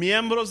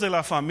 miembros de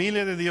la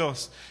familia de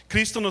Dios.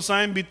 Cristo nos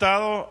ha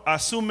invitado a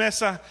su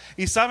mesa.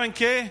 Y ¿saben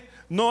qué?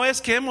 No es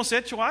que hemos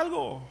hecho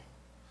algo.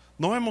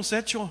 No hemos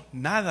hecho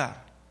nada.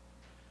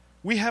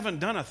 We haven't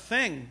done a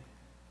thing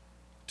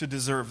to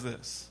deserve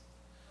this,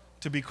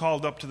 to be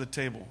called up to the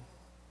table.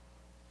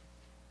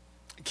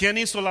 ¿Quién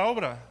hizo la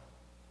obra?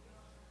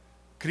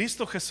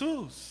 Cristo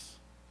Jesús.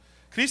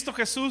 Cristo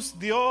Jesús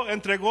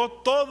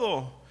entregó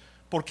todo.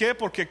 ¿Por qué?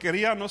 Porque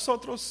quería a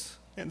nosotros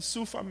en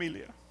su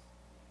familia.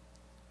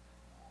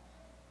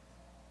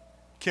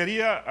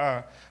 Quería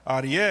a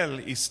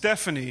Ariel y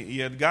Stephanie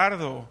y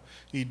Edgardo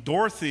y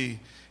Dorothy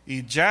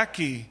y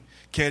Jackie.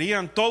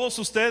 Querían todos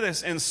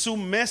ustedes en su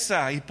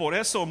mesa y por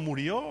eso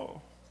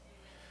murió.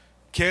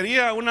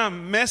 Quería una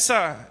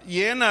mesa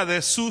llena de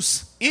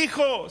sus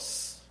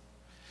hijos.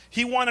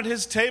 He wanted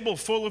his table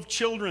full of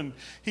children.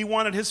 He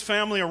wanted his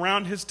family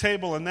around his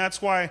table, and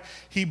that's why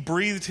he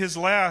breathed his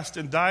last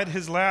and died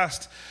his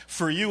last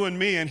for you and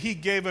me, and he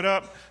gave it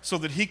up so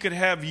that he could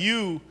have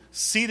you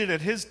seated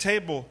at his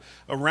table,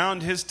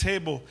 around his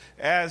table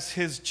as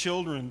his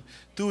children.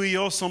 Tú y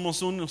yo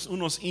somos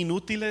unos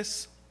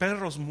inútiles,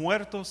 perros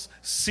muertos,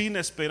 sin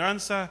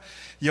esperanza,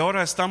 y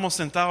ahora estamos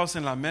sentados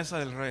en la mesa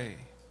del rey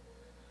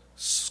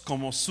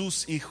como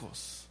sus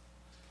hijos.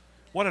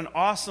 What an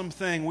awesome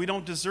thing. We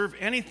don't deserve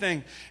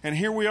anything. And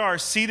here we are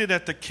seated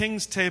at the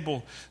king's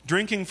table,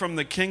 drinking from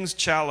the king's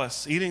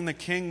chalice, eating the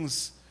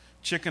king's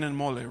chicken and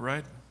mole,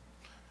 right?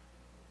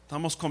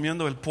 Estamos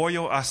comiendo el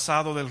pollo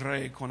asado del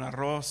rey con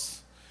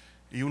arroz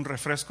y un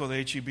refresco de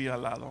H-E-B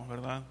al lado,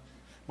 ¿verdad?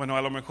 Bueno,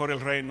 a lo mejor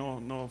el rey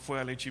no fue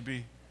al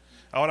H-E-B.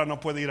 Ahora no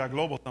puede ir a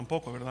Globo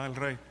tampoco, ¿verdad? El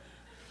rey.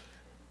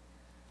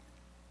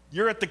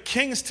 You're at the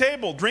king's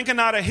table, drinking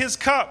out of his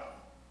cup,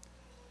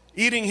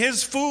 eating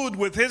his food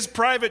with his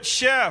private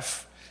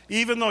chef,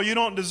 even though you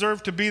don't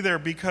deserve to be there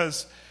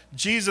because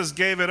Jesus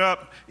gave it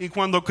up. Y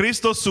cuando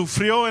Cristo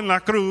sufrió en la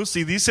cruz,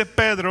 y dice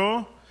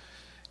Pedro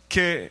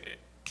que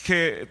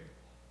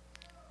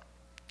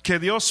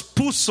Dios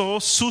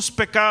puso sus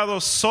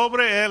pecados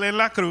sobre él en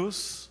la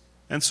cruz,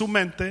 en su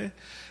mente,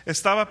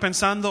 estaba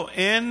pensando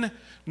en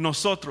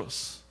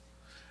nosotros,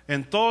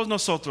 en todos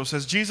nosotros.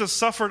 As Jesus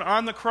suffered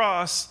on the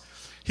cross,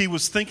 he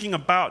was thinking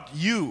about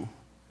you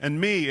and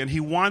me, and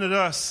he wanted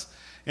us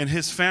in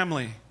his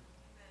family.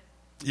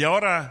 Y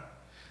ahora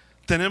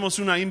tenemos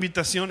una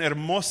invitación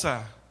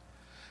hermosa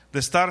de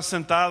estar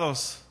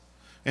sentados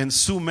en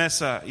su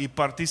mesa y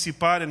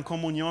participar en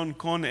comunión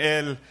con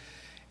él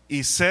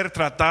y ser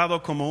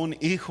tratado como un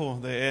hijo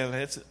de él.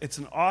 It's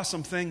an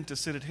awesome thing to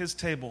sit at his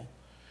table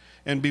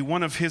and be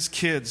one of his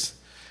kids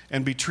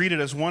and be treated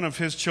as one of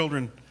his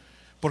children.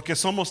 ¿Porque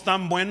somos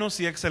tan buenos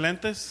y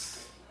excelentes?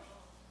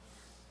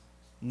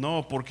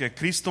 No, porque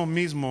Cristo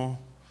mismo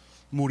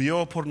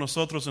murió por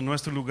nosotros en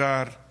nuestro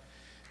lugar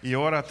y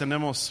ahora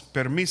tenemos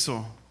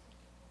permiso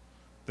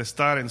de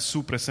estar en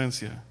su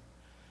presencia.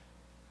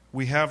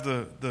 We have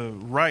the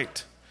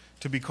right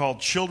to be called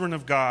children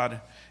of God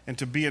and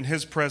to be in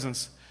His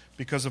presence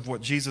because of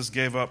what Jesus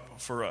gave up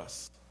for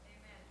us.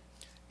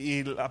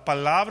 Amen. Y la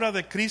palabra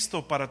de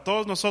Cristo para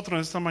todos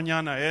nosotros esta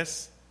mañana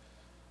es: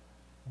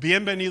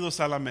 bienvenidos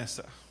a la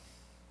mesa.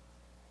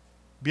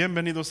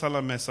 Bienvenidos a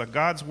la mesa.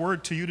 God's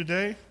word to you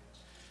today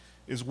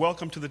is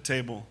welcome to the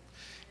table.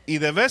 Y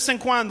de vez en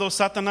cuando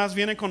Satanás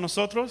viene con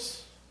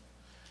nosotros,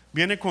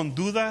 viene con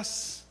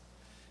dudas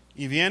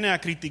y viene a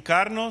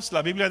criticarnos.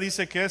 La Biblia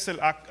dice que es el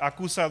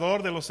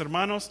acusador de los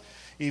hermanos,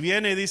 y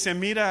viene y dice: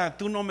 mira,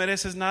 tú no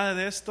mereces nada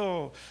de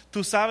esto,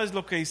 tú sabes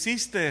lo que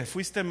hiciste,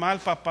 fuiste mal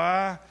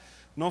papá,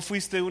 no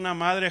fuiste una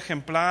madre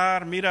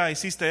ejemplar, mira,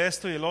 hiciste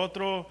esto y el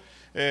otro.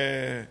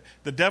 The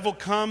devil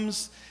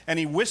comes and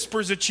he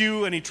whispers at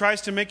you and he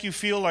tries to make you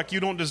feel like you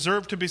don't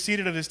deserve to be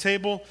seated at his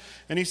table,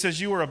 and he says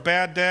you were a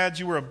bad dad,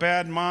 you were a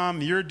bad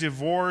mom, you're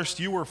divorced,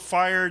 you were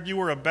fired, you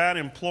were a bad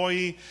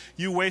employee,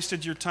 you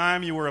wasted your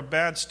time, you were a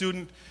bad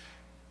student.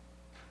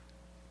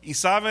 ¿Y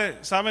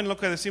saben lo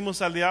que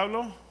decimos al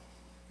diablo?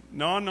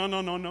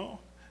 No.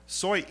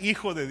 Soy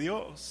hijo de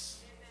Dios.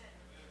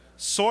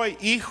 Soy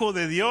hijo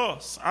de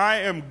Dios.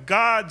 I am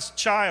God's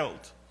child.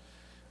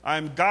 I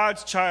am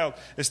God's child.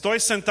 Estoy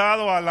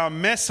sentado a la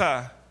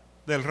mesa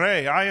del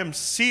rey. I am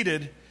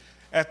seated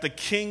at the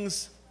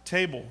king's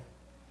table.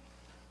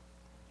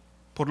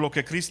 Por lo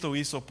que Cristo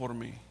hizo por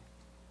mí.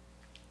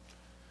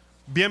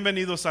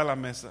 Bienvenidos a la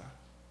mesa.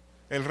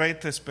 El rey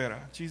te espera.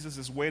 Jesus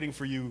is waiting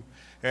for you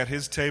at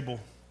his table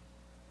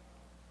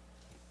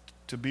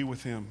to be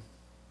with him.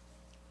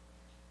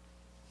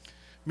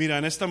 Mira,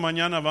 en esta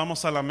mañana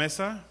vamos a la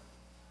mesa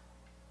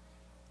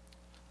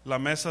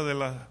de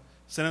la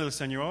Cena del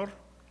Señor.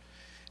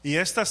 Y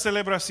esta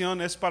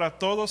celebración es para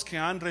todos que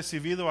han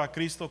recibido a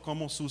Cristo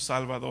como su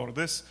Salvador.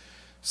 This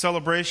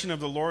celebration of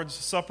the Lord's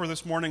Supper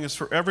this morning is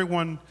for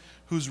everyone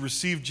who's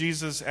received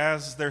Jesus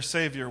as their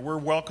Savior. We're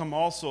welcome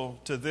also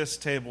to this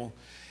table.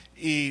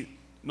 Y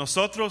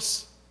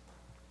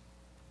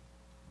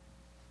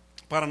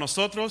para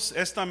nosotros,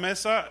 esta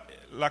mesa,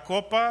 la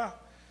copa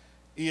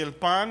y el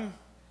pan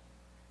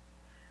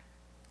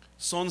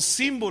son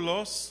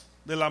símbolos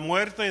de la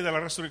muerte y de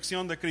la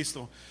resurrección de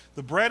Cristo.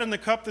 The bread and the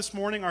cup this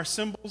morning are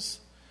symbols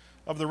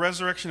of the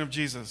resurrection of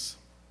Jesus.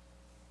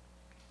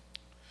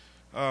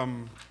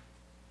 En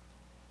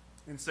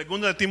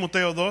 2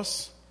 Timoteo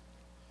 2,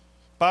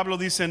 Pablo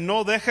dice: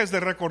 no dejes de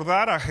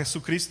recordar a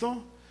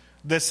Jesucristo,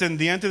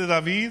 descendiente de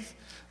David,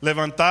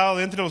 levantado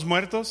de entre los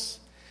muertos.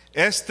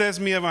 Este es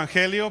mi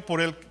evangelio,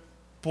 por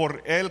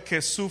el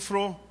que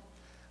sufro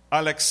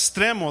al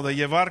extremo de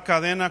llevar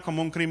cadena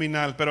como un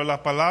criminal, pero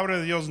la palabra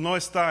de Dios no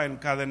está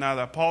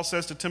encadenada. Paul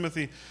says to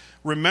Timothy,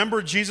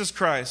 remember Jesus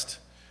Christ,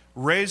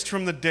 raised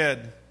from the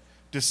dead,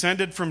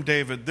 descended from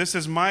David. This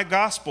is my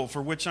gospel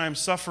for which I am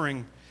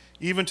suffering,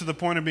 even to the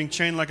point of being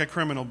chained like a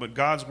criminal, but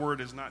God's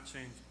word is not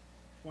changed.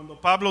 Cuando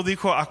Pablo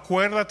dijo,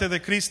 acuérdate de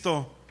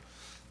Cristo,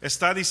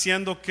 está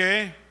diciendo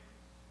que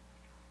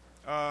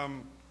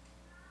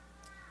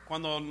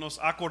cuando nos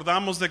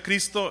acordamos de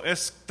Cristo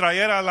es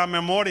traer a la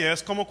memoria.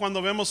 Es como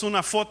cuando vemos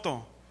una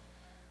foto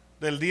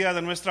del día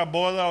de nuestra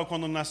boda, o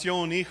cuando nació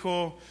un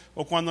hijo,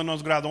 o cuando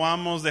nos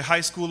graduamos de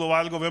high school o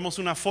algo. Vemos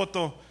una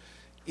foto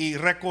y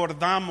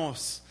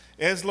recordamos.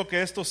 Es lo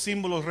que estos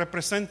símbolos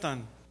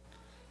representan.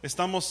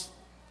 Estamos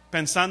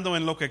pensando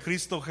en lo que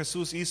Cristo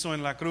Jesús hizo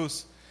en la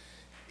cruz.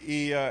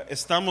 Y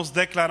estamos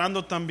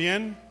declarando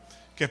también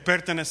que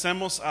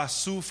pertenecemos a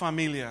su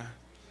familia.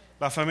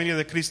 La familia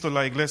de Cristo,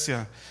 la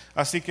iglesia.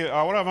 Así que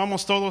ahora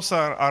vamos todos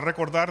a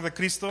recordar de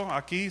Cristo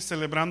aquí,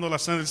 celebrando la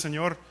Cena del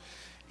Señor.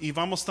 Y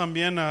vamos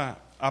también a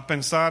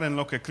pensar en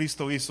lo que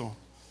Cristo hizo.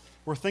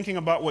 We're thinking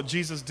about what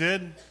Jesus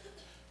did,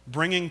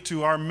 bringing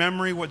to our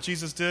memory what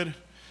Jesus did.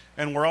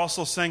 And we're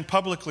also saying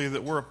publicly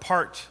that we're a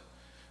part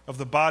of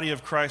the body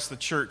of Christ, the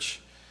church.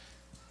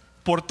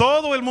 Por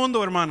todo el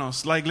mundo,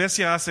 hermanos, la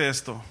iglesia hace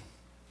esto.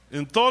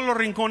 En todos los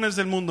rincones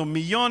del mundo,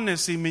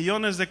 millones y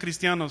millones de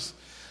cristianos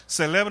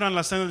celebran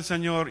la Cena del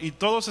Señor, y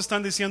todos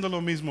están diciendo lo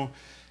mismo,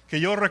 que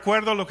yo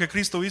recuerdo lo que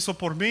Cristo hizo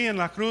por mí en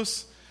la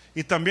cruz,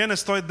 y también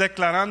estoy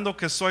declarando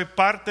que soy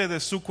parte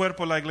de su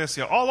cuerpo, la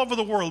iglesia. All over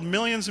the world,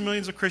 millions and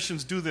millions of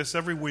Christians do this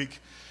every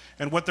week,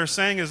 and what they're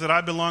saying is that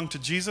I belong to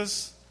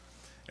Jesus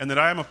and that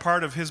I am a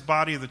part of his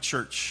body, the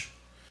church.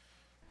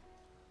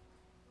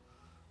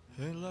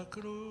 En la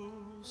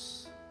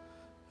cruz,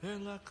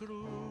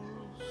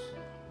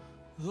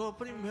 lo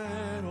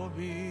primero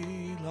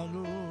vi la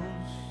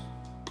luz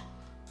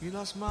y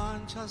las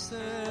manchas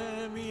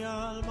de mi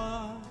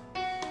alma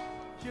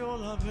yo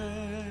la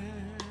ve.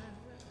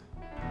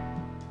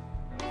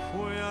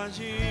 Fue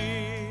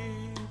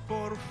allí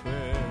por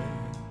fe,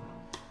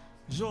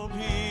 yo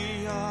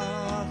vi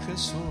a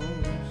Jesús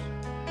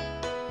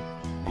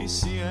y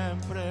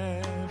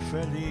siempre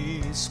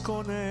feliz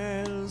con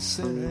él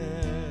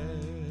seré.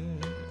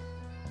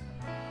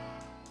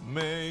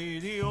 Me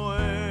hirió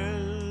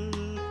el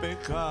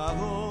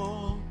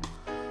pecado,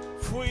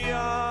 fui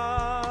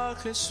a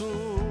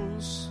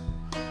Jesús,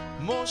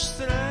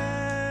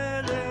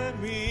 mostréle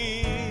mi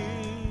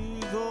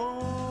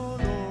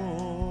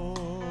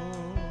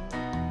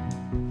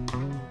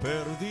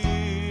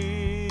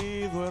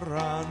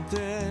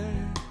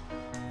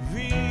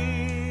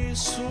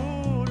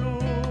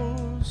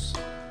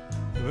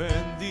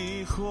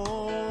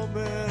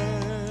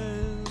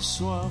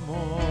inmenso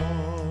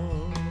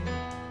amor.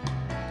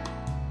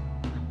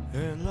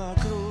 En la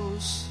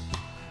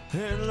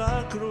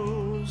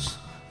cruz,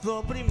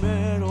 do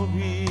primero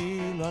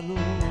vi la luz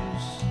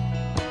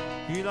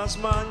y las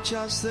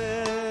manchas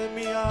de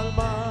mi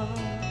alma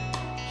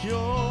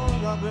yo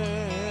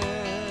lavé.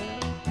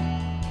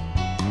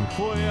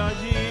 Fue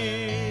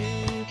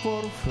allí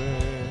por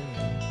fe,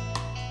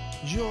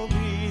 yo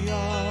vi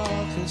a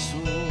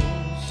Jesús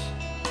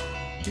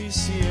y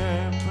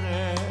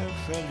siempre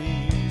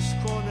feliz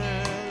con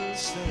él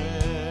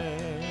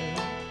seré.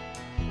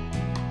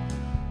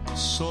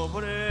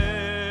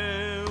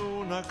 Sobre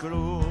una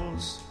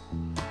cruz,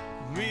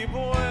 mi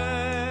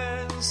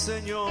buen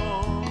Señor,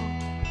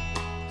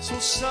 su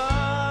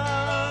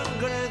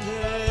sangre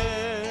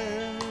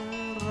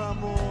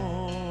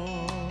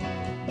derramó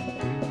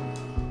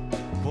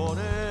por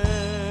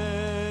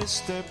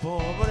este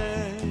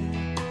pobre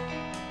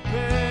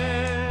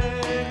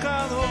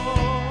pecador,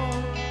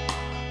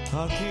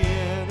 a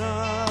quien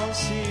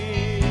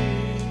así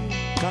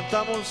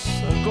cantamos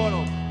el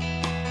coro.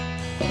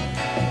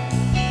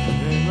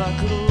 En la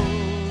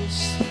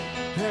cruz,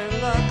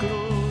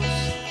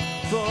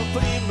 yo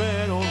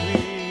primero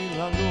vi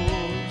la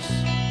luz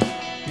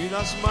y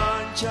las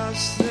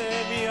manchas de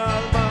mi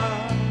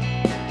alma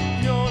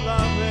yo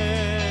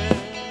lavé.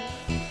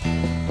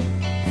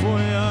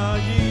 Fue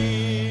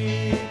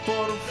allí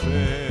por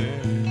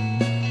fe,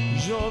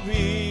 yo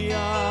vi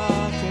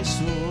a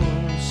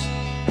Jesús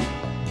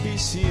y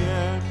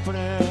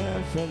siempre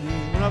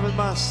feliz. Una vez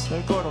más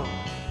el coro.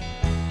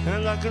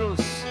 En la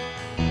cruz,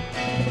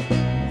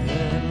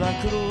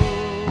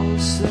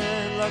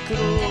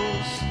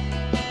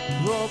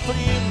 lo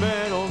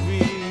primero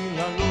vi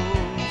la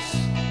luz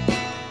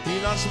y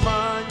las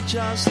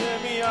manchas de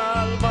mi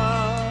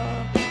alma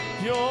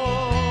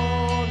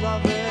yo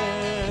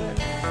lavé.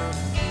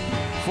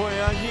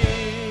 Fue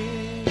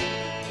allí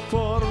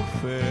por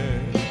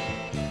fe,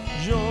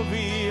 yo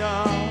vi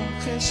a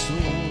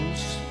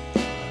Jesús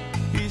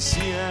y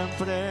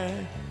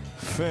siempre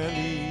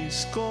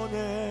feliz con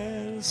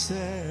él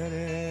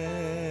seré.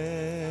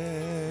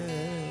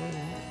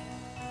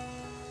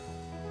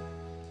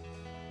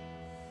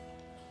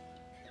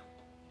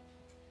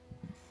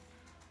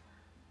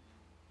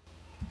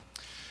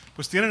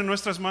 Pues tienen en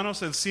nuestras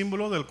manos el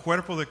símbolo del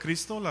cuerpo de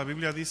Cristo. La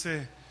Biblia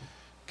dice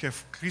que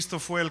Cristo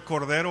fue el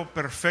Cordero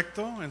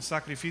perfecto en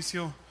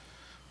sacrificio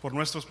por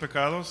nuestros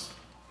pecados.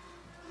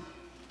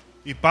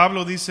 Y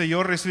Pablo dice: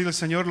 yo recibí del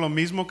Señor lo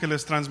mismo que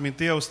les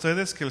transmití a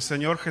ustedes, que el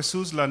Señor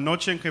Jesús, la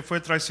noche en que fue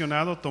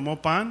traicionado,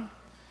 tomó pan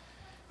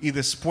y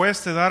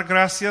después de dar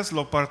gracias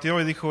lo partió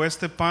y dijo: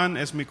 este pan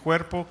es mi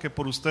cuerpo que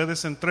por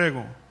ustedes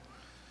entrego.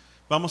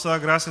 Vamos a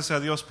dar gracias a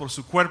Dios por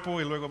su cuerpo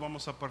y luego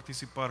vamos a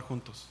participar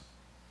juntos.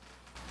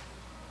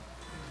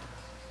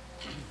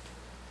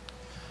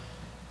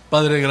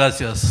 Padre,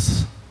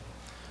 gracias,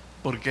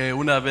 porque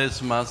una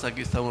vez más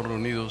aquí estamos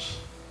reunidos,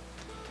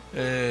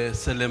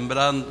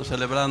 celebrando,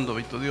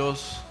 tu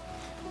Dios,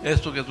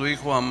 esto que tu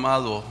Hijo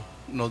amado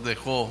nos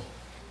dejó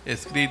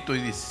escrito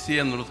y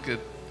diciéndonos que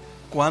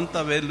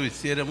cuánta vez lo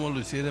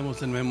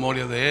hiciéramos en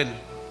memoria de Él.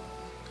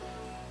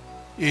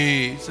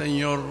 Y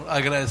Señor,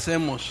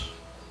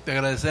 te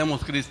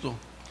agradecemos, Cristo,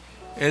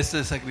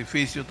 este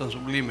sacrificio tan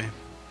sublime,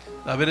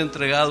 de haber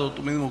entregado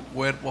tu mismo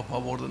cuerpo a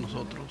favor de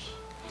nosotros.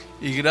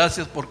 Y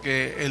gracias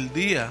porque el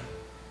día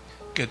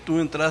que tú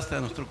entraste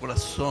a nuestro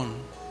corazón,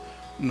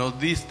 nos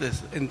diste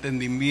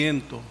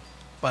entendimiento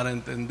para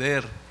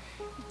entender,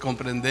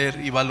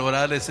 comprender y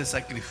valorar ese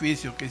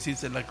sacrificio que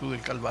hiciste en la cruz del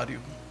Calvario.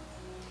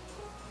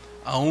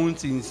 Aún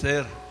sin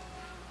ser,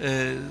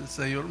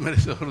 Señor,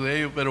 merecedor de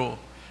ello, pero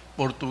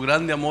por tu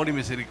grande amor y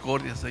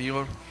misericordia,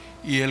 Señor,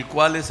 y el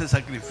cual ese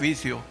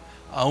sacrificio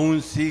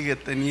aún sigue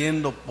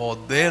teniendo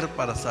poder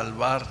para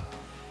salvar.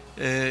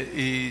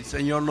 Y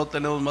Señor, no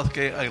tenemos más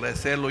que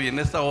agradecerlo. Y en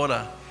esta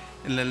hora,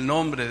 en el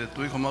nombre de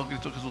tu Hijo amado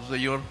Cristo Jesús,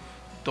 Señor,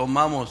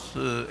 tomamos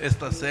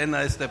esta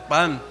cena, este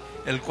pan,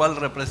 el cual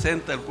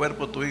representa el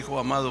cuerpo de tu Hijo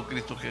amado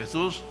Cristo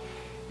Jesús.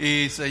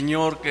 Y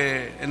Señor,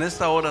 que en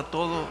esta hora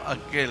todo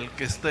aquel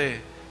que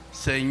esté,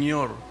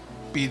 Señor,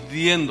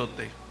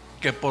 pidiéndote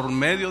que por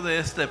medio de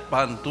este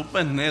pan tú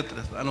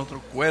penetres a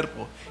nuestro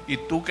cuerpo, y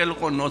tú que lo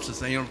conoces,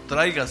 Señor,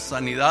 traigas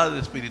sanidad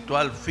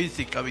espiritual,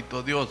 física,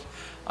 Vito Dios,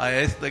 a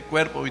este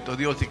cuerpo, Vito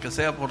Dios, y que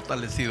sea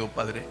fortalecido,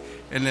 Padre,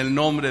 en el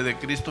nombre de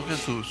Cristo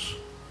Jesús.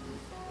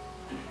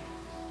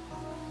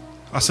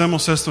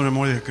 Hacemos esto en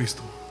memoria de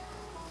Cristo.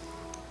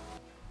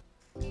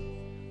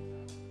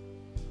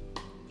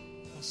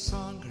 La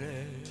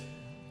sangre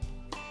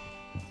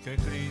que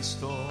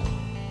Cristo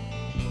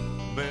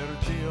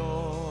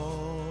vertió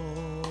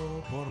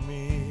por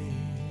mí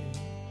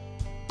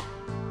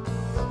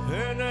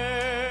en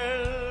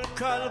el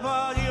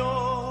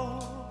Calvario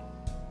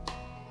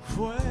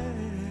fue.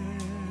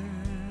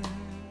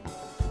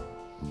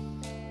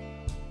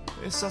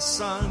 Esa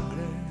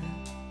sangre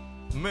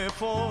me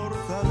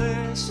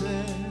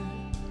fortalece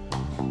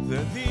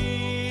de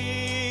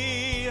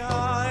día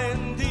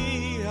en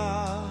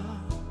día,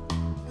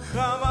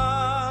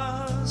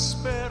 jamás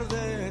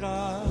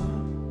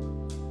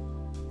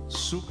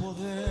su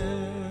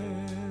poder,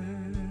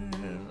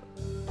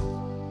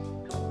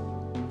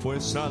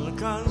 pues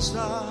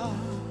alcanza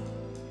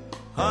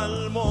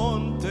al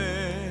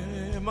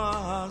monte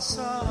más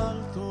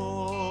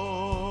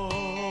alto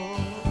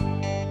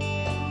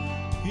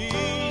y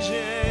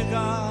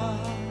llega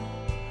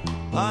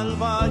al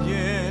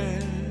valle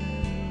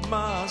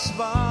más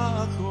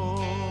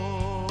bajo.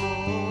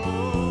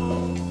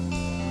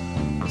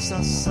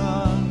 Esa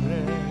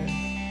sangre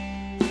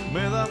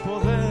me da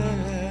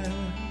poder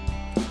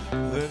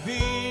de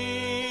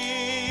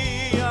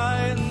día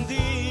en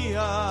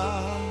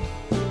día,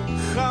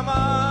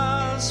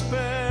 jamás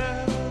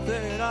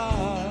perderá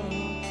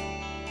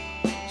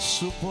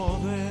su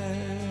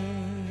poder.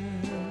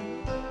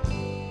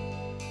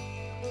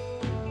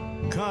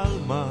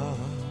 Calma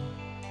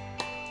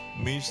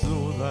mis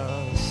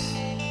dudas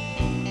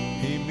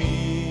y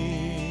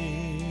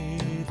mi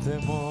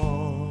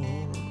temor,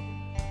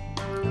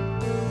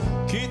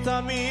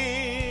 quita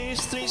mis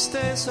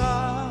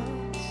tristezas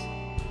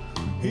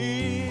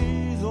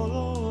y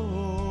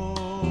dolor.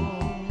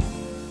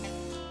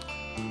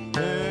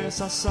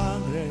 Esa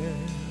sangre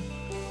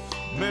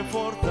me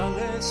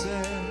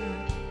fortalece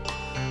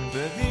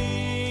de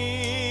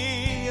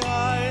día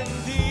en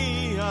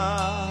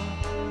día,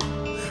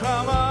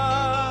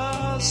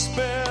 jamás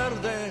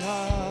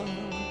perderá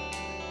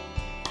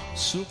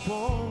su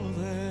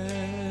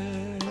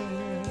poder,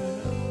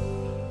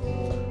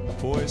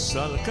 pues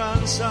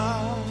alcanza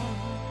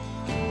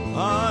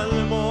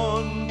al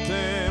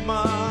monte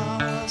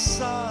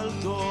más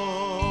alto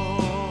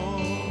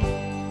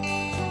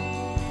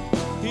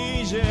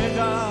y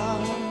llega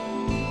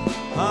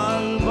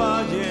al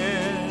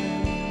valle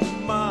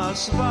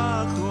más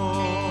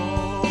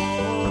bajo.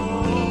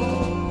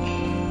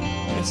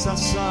 Esa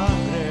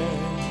sangre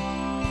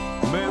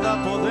me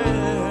da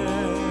poder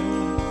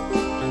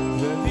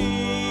de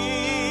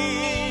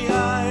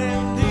día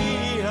en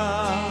día,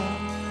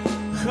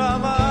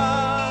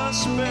 jamás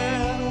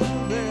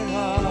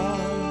perderá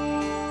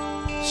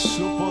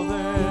su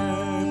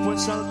poder,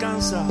 pues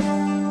alcanza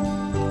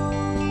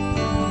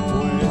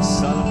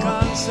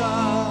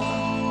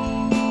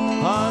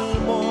al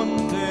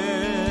monte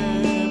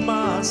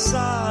más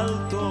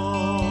alto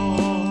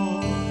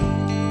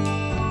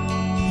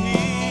y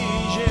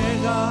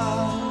llega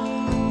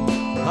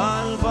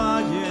al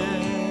valle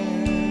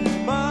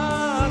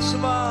más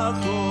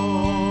bajo.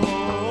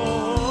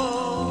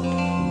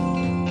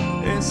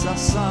 Esa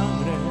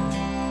sangre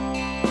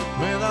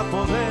me da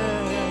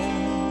poder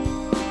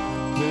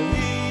de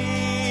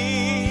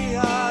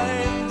día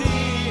en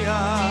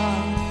día,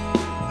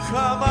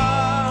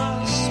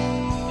 jamás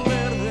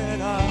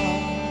perderá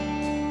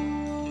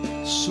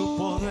su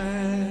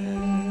poder,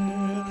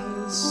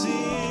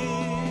 sí,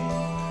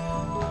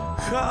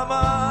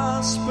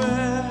 jamás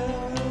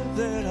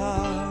perderá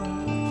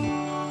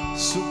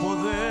su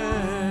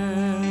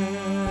poder,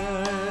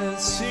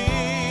 sí,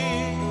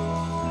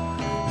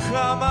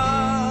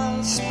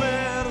 jamás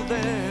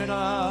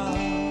perderá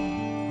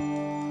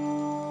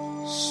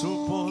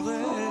su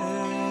poder.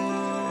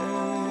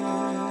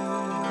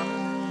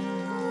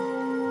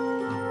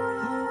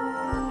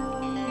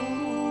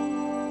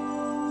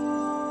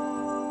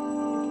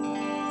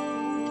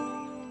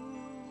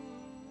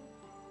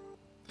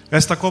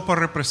 Esta copa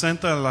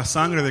representa la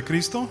sangre de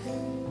Cristo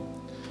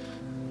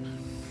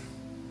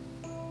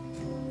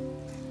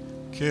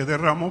que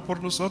derramó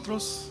por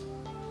nosotros.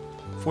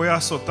 Fue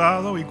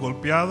azotado y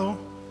golpeado.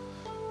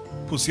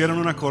 Pusieron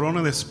una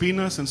corona de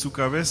espinas en su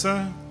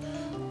cabeza.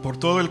 Por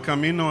todo el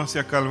camino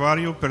hacia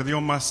Calvario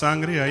perdió más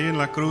sangre. Ahí en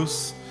la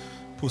cruz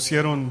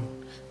pusieron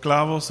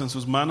clavos en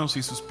sus manos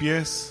y sus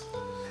pies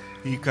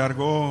y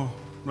cargó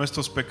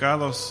nuestros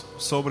pecados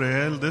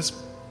sobre él.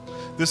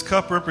 This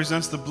cup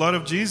represents the blood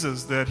of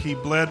Jesus that he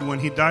bled when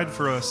he died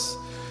for us.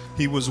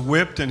 He was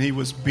whipped and he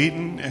was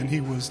beaten and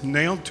he was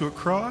nailed to a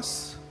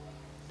cross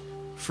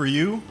for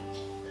you.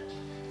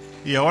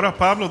 Y ahora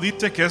Pablo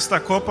dice que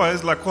esta copa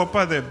es la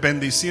copa de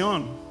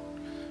bendición,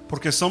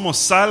 porque somos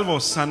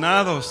salvos,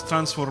 sanados,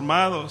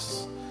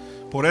 transformados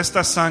por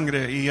esta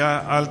sangre. Y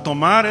al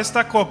tomar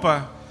esta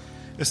copa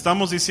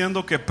estamos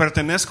diciendo que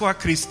pertenezco a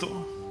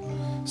Cristo.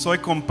 Soy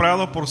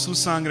comprado por su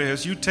sangre.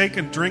 As you take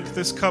and drink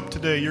this cup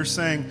today, you're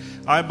saying,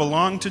 I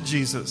belong to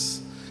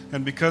Jesus,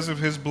 and because of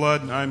his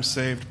blood I'm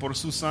saved. Por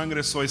su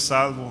sangre soy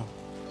salvo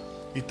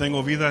y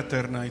tengo vida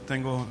eterna y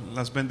tengo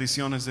las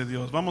bendiciones de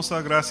Dios. Vamos a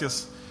dar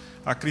gracias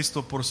a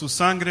Cristo por su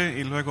sangre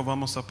y luego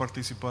vamos a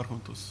participar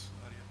juntos.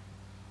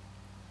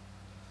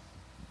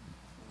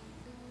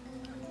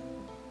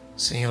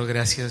 Señor,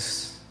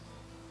 gracias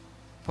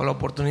por la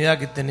oportunidad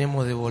que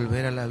tenemos de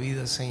volver a la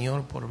vida,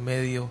 Señor, por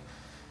medio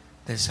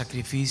del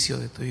sacrificio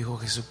de tu Hijo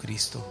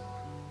Jesucristo.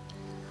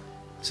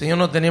 Señor,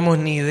 no tenemos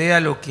ni idea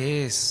lo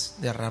que es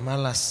derramar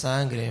la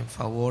sangre en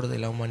favor de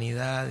la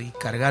humanidad y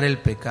cargar el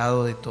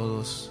pecado de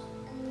todos.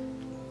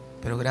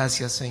 Pero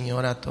gracias,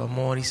 Señor, a tu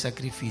amor y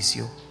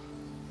sacrificio,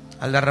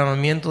 al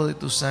derramamiento de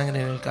tu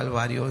sangre en el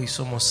Calvario, hoy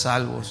somos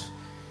salvos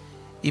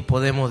y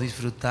podemos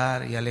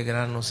disfrutar y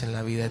alegrarnos en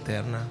la vida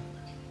eterna.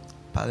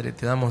 Padre,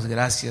 te damos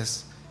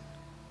gracias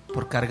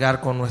por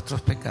cargar con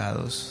nuestros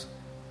pecados,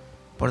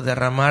 por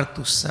derramar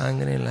tu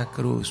sangre en la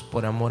cruz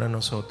por amor a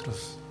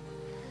nosotros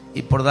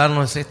y por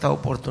darnos esta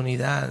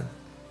oportunidad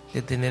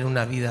de tener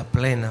una vida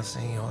plena,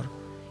 Señor,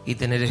 y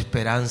tener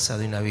esperanza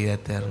de una vida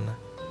eterna.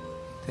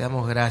 Te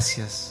damos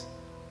gracias,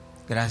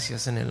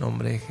 gracias en el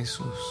nombre de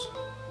Jesús.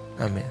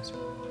 Amén.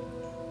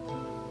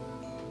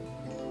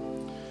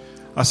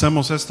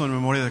 Hacemos esto en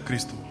memoria de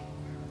Cristo.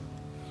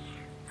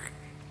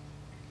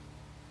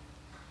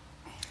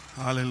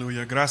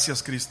 Aleluya.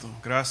 Gracias, Cristo.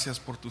 Gracias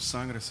por tu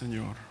sangre,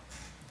 Señor.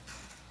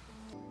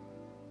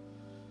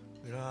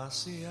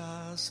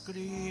 Gracias,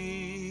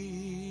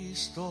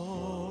 Cristo.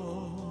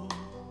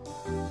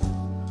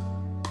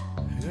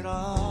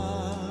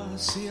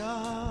 Gracias,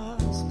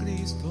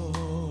 Cristo.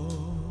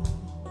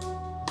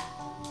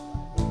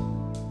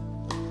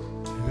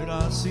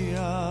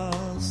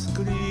 Gracias,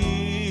 Cristo.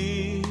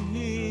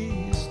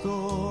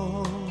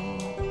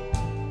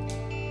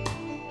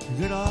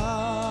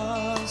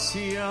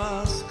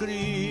 Gracias,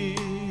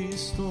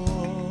 Cristo.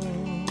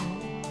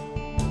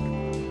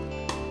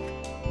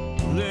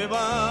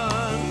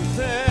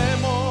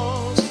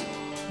 Levantemos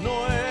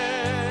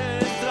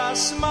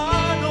nuestras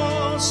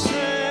manos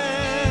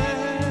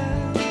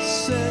en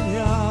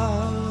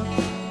señal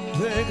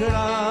de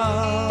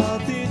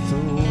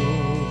gratitud.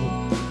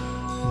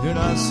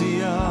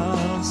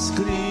 Gracias,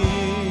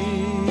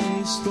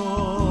 Cristo.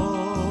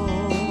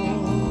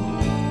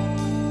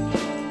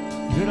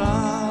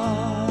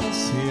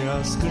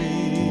 Gracias,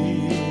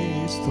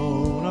 Cristo.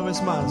 Una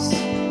vez más.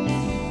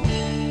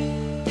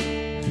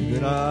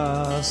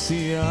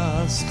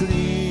 Gracias,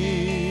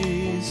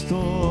 Cristo.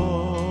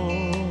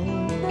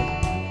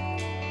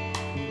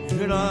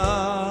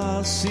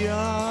 Gracias,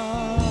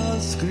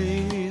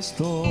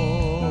 Cristo.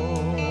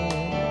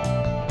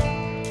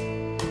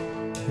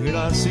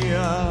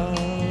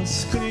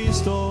 Gracias,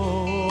 Cristo.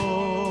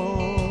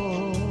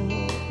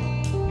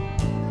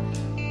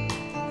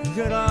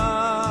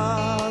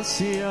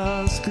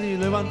 Gracias,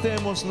 Cristo.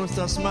 Levantemos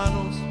nuestras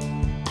manos.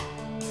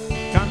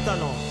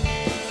 Cántalo.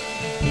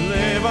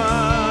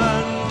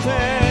 Levantemos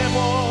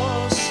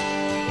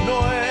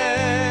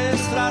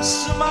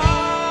nuestras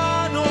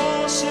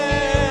manos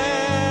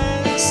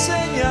en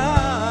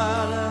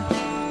señal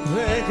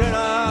de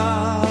gratitud.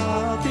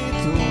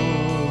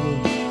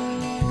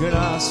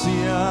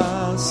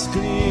 Gracias,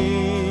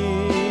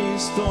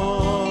 Cristo.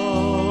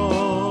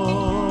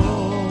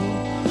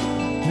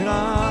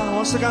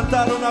 Vamos a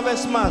cantar una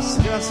vez más.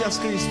 Gracias,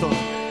 Cristo.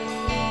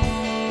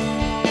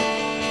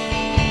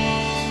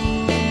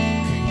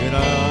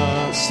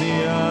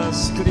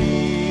 Gracias,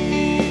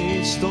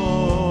 Cristo.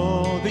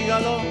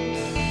 Dígalo.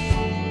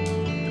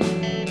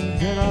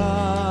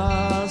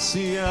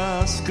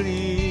 Gracias,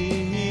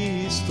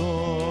 Cristo.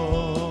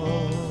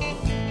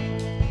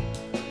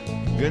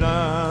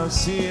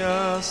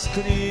 Gracias,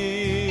 Cristo.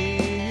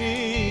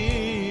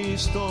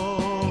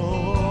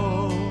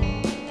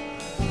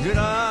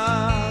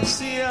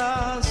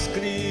 Gracias,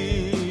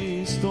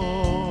 Cristo.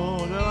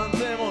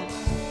 Levantemos.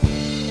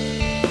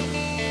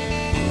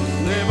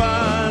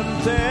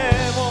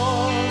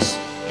 Levantemos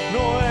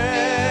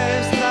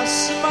nuestras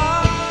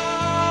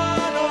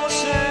manos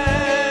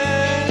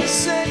en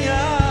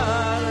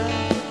señal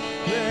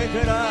de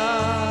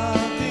gratitud.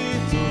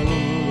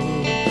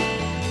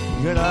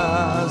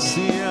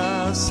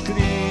 Gracias,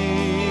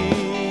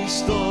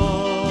 Cristo.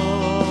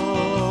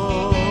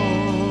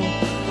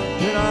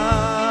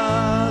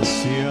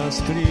 Gracias,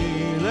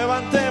 Cristo.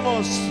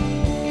 Levantemos.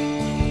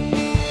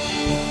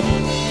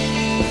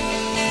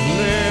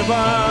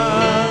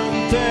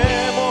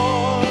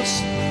 Levantemos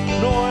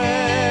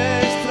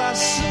nuestras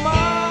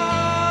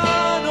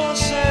manos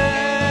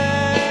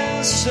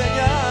en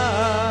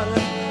señal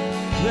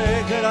de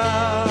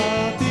gratitud.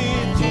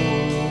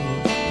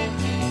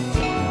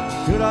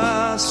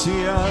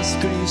 Gracias,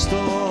 Cristo.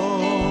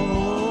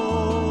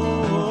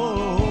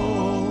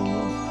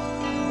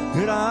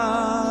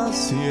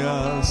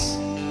 Gracias,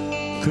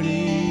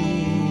 Cristo.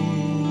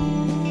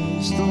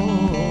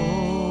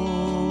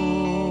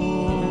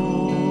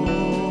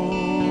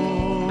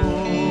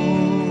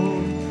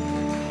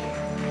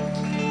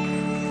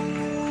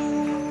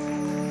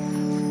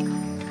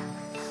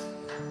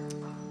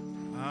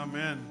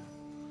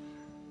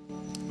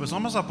 Pues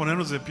vamos a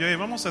ponernos de pie y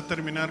vamos a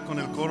terminar con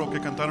el coro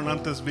que cantaron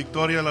antes.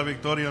 Victoria, la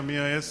victoria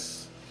mía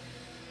es.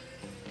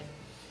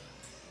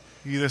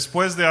 Y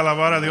después de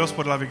alabar a Dios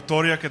por la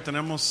victoria que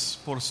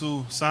tenemos por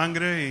su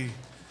sangre y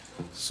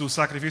su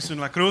sacrificio en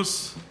la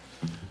cruz,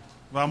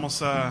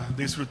 vamos a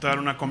disfrutar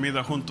una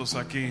comida juntos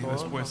aquí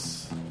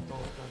después.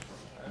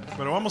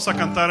 Pero vamos a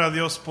cantar a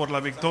Dios por la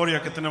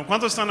victoria que tenemos.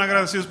 ¿Cuántos están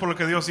agradecidos por lo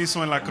que Dios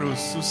hizo en la cruz?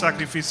 Su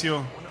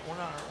sacrificio.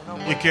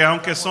 Y que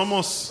aunque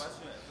somos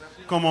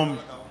como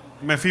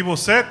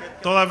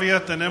Mefiboset,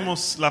 todavía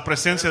tenemos la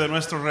presencia de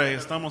nuestro Rey.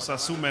 Estamos a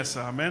su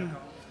mesa. Amén.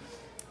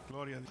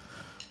 Gloria a Dios.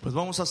 Pues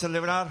vamos a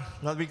celebrar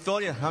las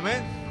victorias.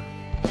 Amén.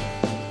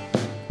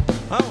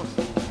 Vamos.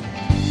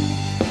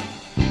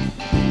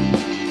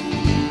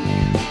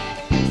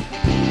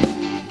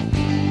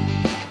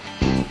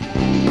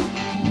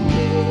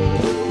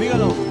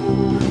 Dígalo.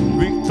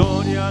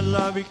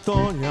 la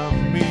victoria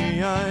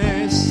mía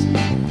es.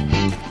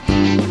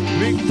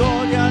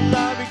 Victoria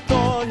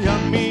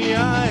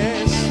mía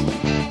es.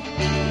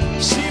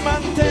 Si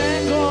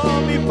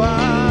mantengo mi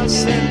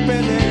paz en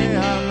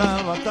pelea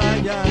la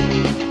batalla,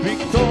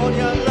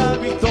 victoria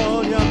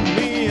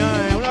mía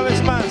es. Una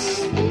vez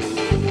más,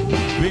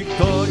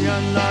 victoria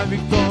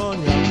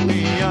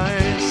mía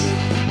es.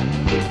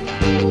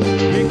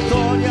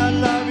 Victoria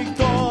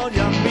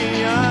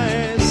mía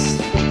es.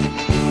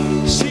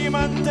 Si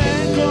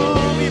mantengo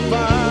mi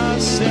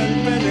paz en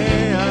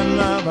pelea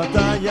la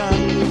batalla,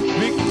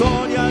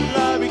 victoria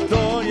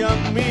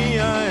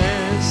mía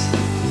es.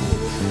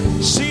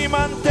 Si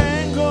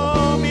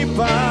mantengo mi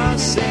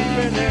paz en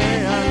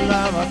pelea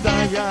la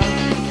batalla,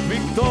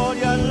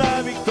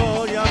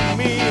 victoria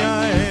mía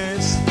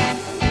es.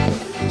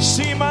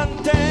 Si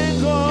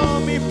mantengo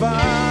mi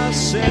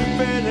paz en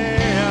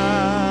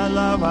pelea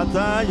la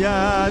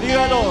batalla,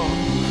 dígalo,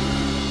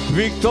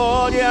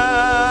 victoria,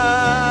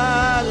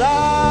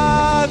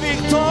 la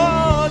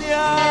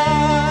victoria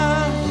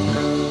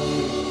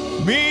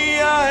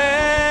mía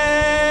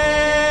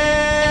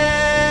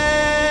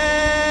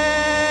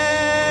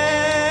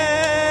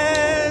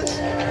es.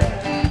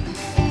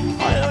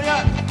 Aleluya.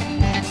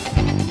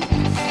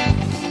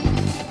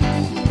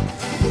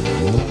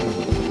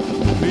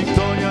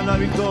 Victoria, la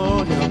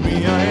victoria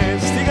mía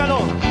es. Dígalo.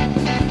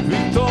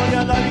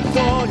 Victoria, la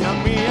victoria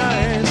mía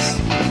es.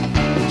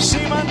 Si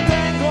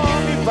mantengo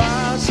mi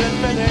paz en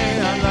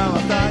pelea la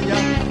batalla,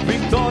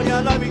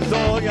 victoria, la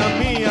victoria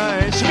mía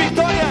es.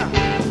 Victoria,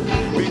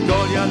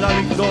 victoria, la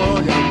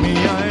victoria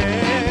mía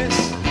es.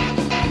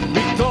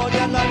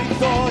 Victoria, la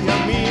victoria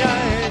mía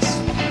es.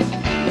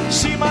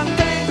 Si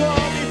mantengo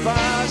mi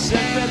paz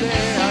en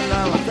pelea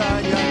la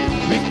batalla,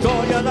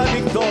 victoria, la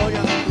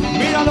victoria.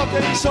 Mira lo que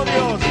hizo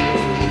Dios.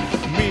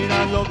 Mira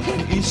lo que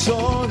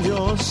hizo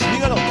Dios.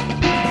 Dígalo.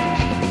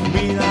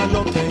 Mira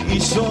lo que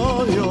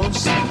hizo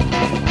Dios.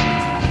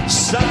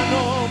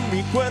 Sanó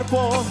mi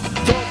cuerpo,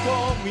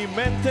 tocó mi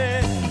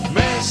mente,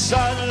 me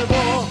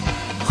salvó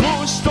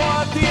justo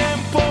a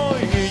tiempo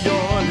y yo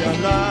le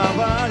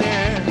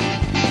alabaré.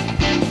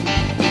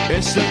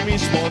 Es el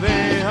mismo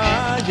de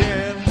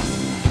ayer,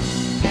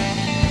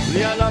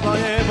 le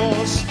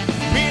alabaremos.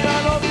 Mira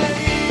lo que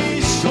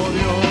hizo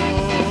Dios.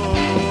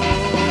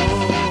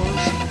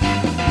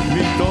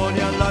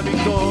 Victoria, la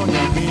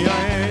victoria mía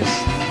es.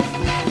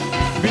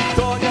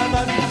 Victoria,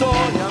 la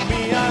victoria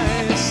mía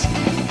es.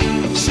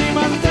 Si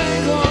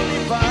mantengo mi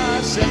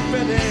paz en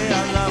pelea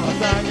la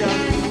batalla,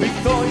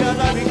 victoria,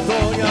 la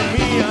victoria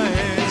mía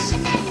es.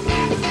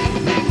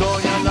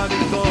 Victoria, la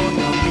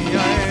victoria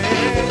mía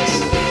es.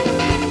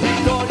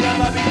 Victoria,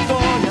 la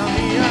victoria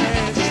mía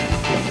es.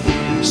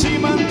 Si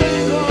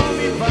mantengo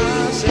mi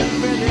paz en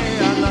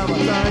pelea la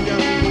batalla,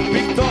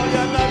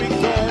 victoria, la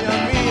victoria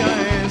mía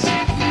es.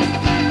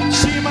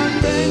 Si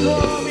mantengo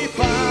mi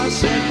paz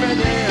en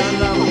pelea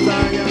la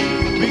batalla,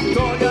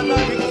 victoria, la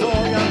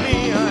victoria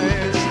mía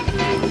es.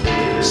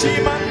 Si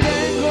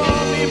mantengo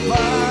mi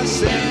paz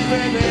en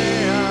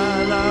pelea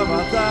la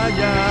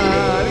batalla,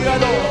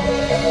 dígalo.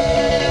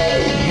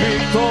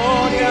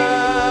 Victoria,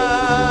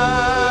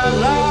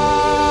 la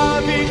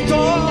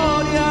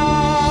victoria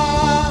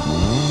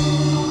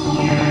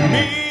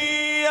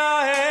mía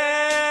es.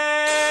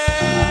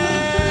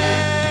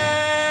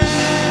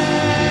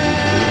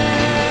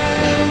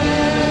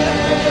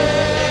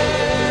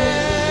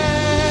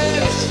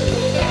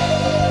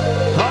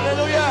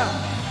 Aleluya.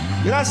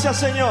 Gracias,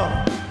 Señor.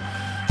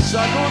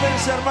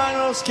 Salúdense,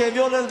 hermanos, que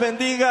Dios les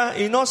bendiga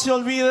y no se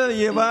olvide de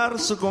llevar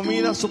su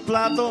comida, su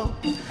plato.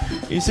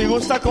 Y si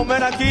gusta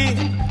comer aquí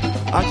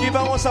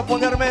vamos a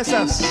poner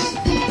mesas.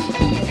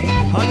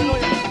 Aleluya.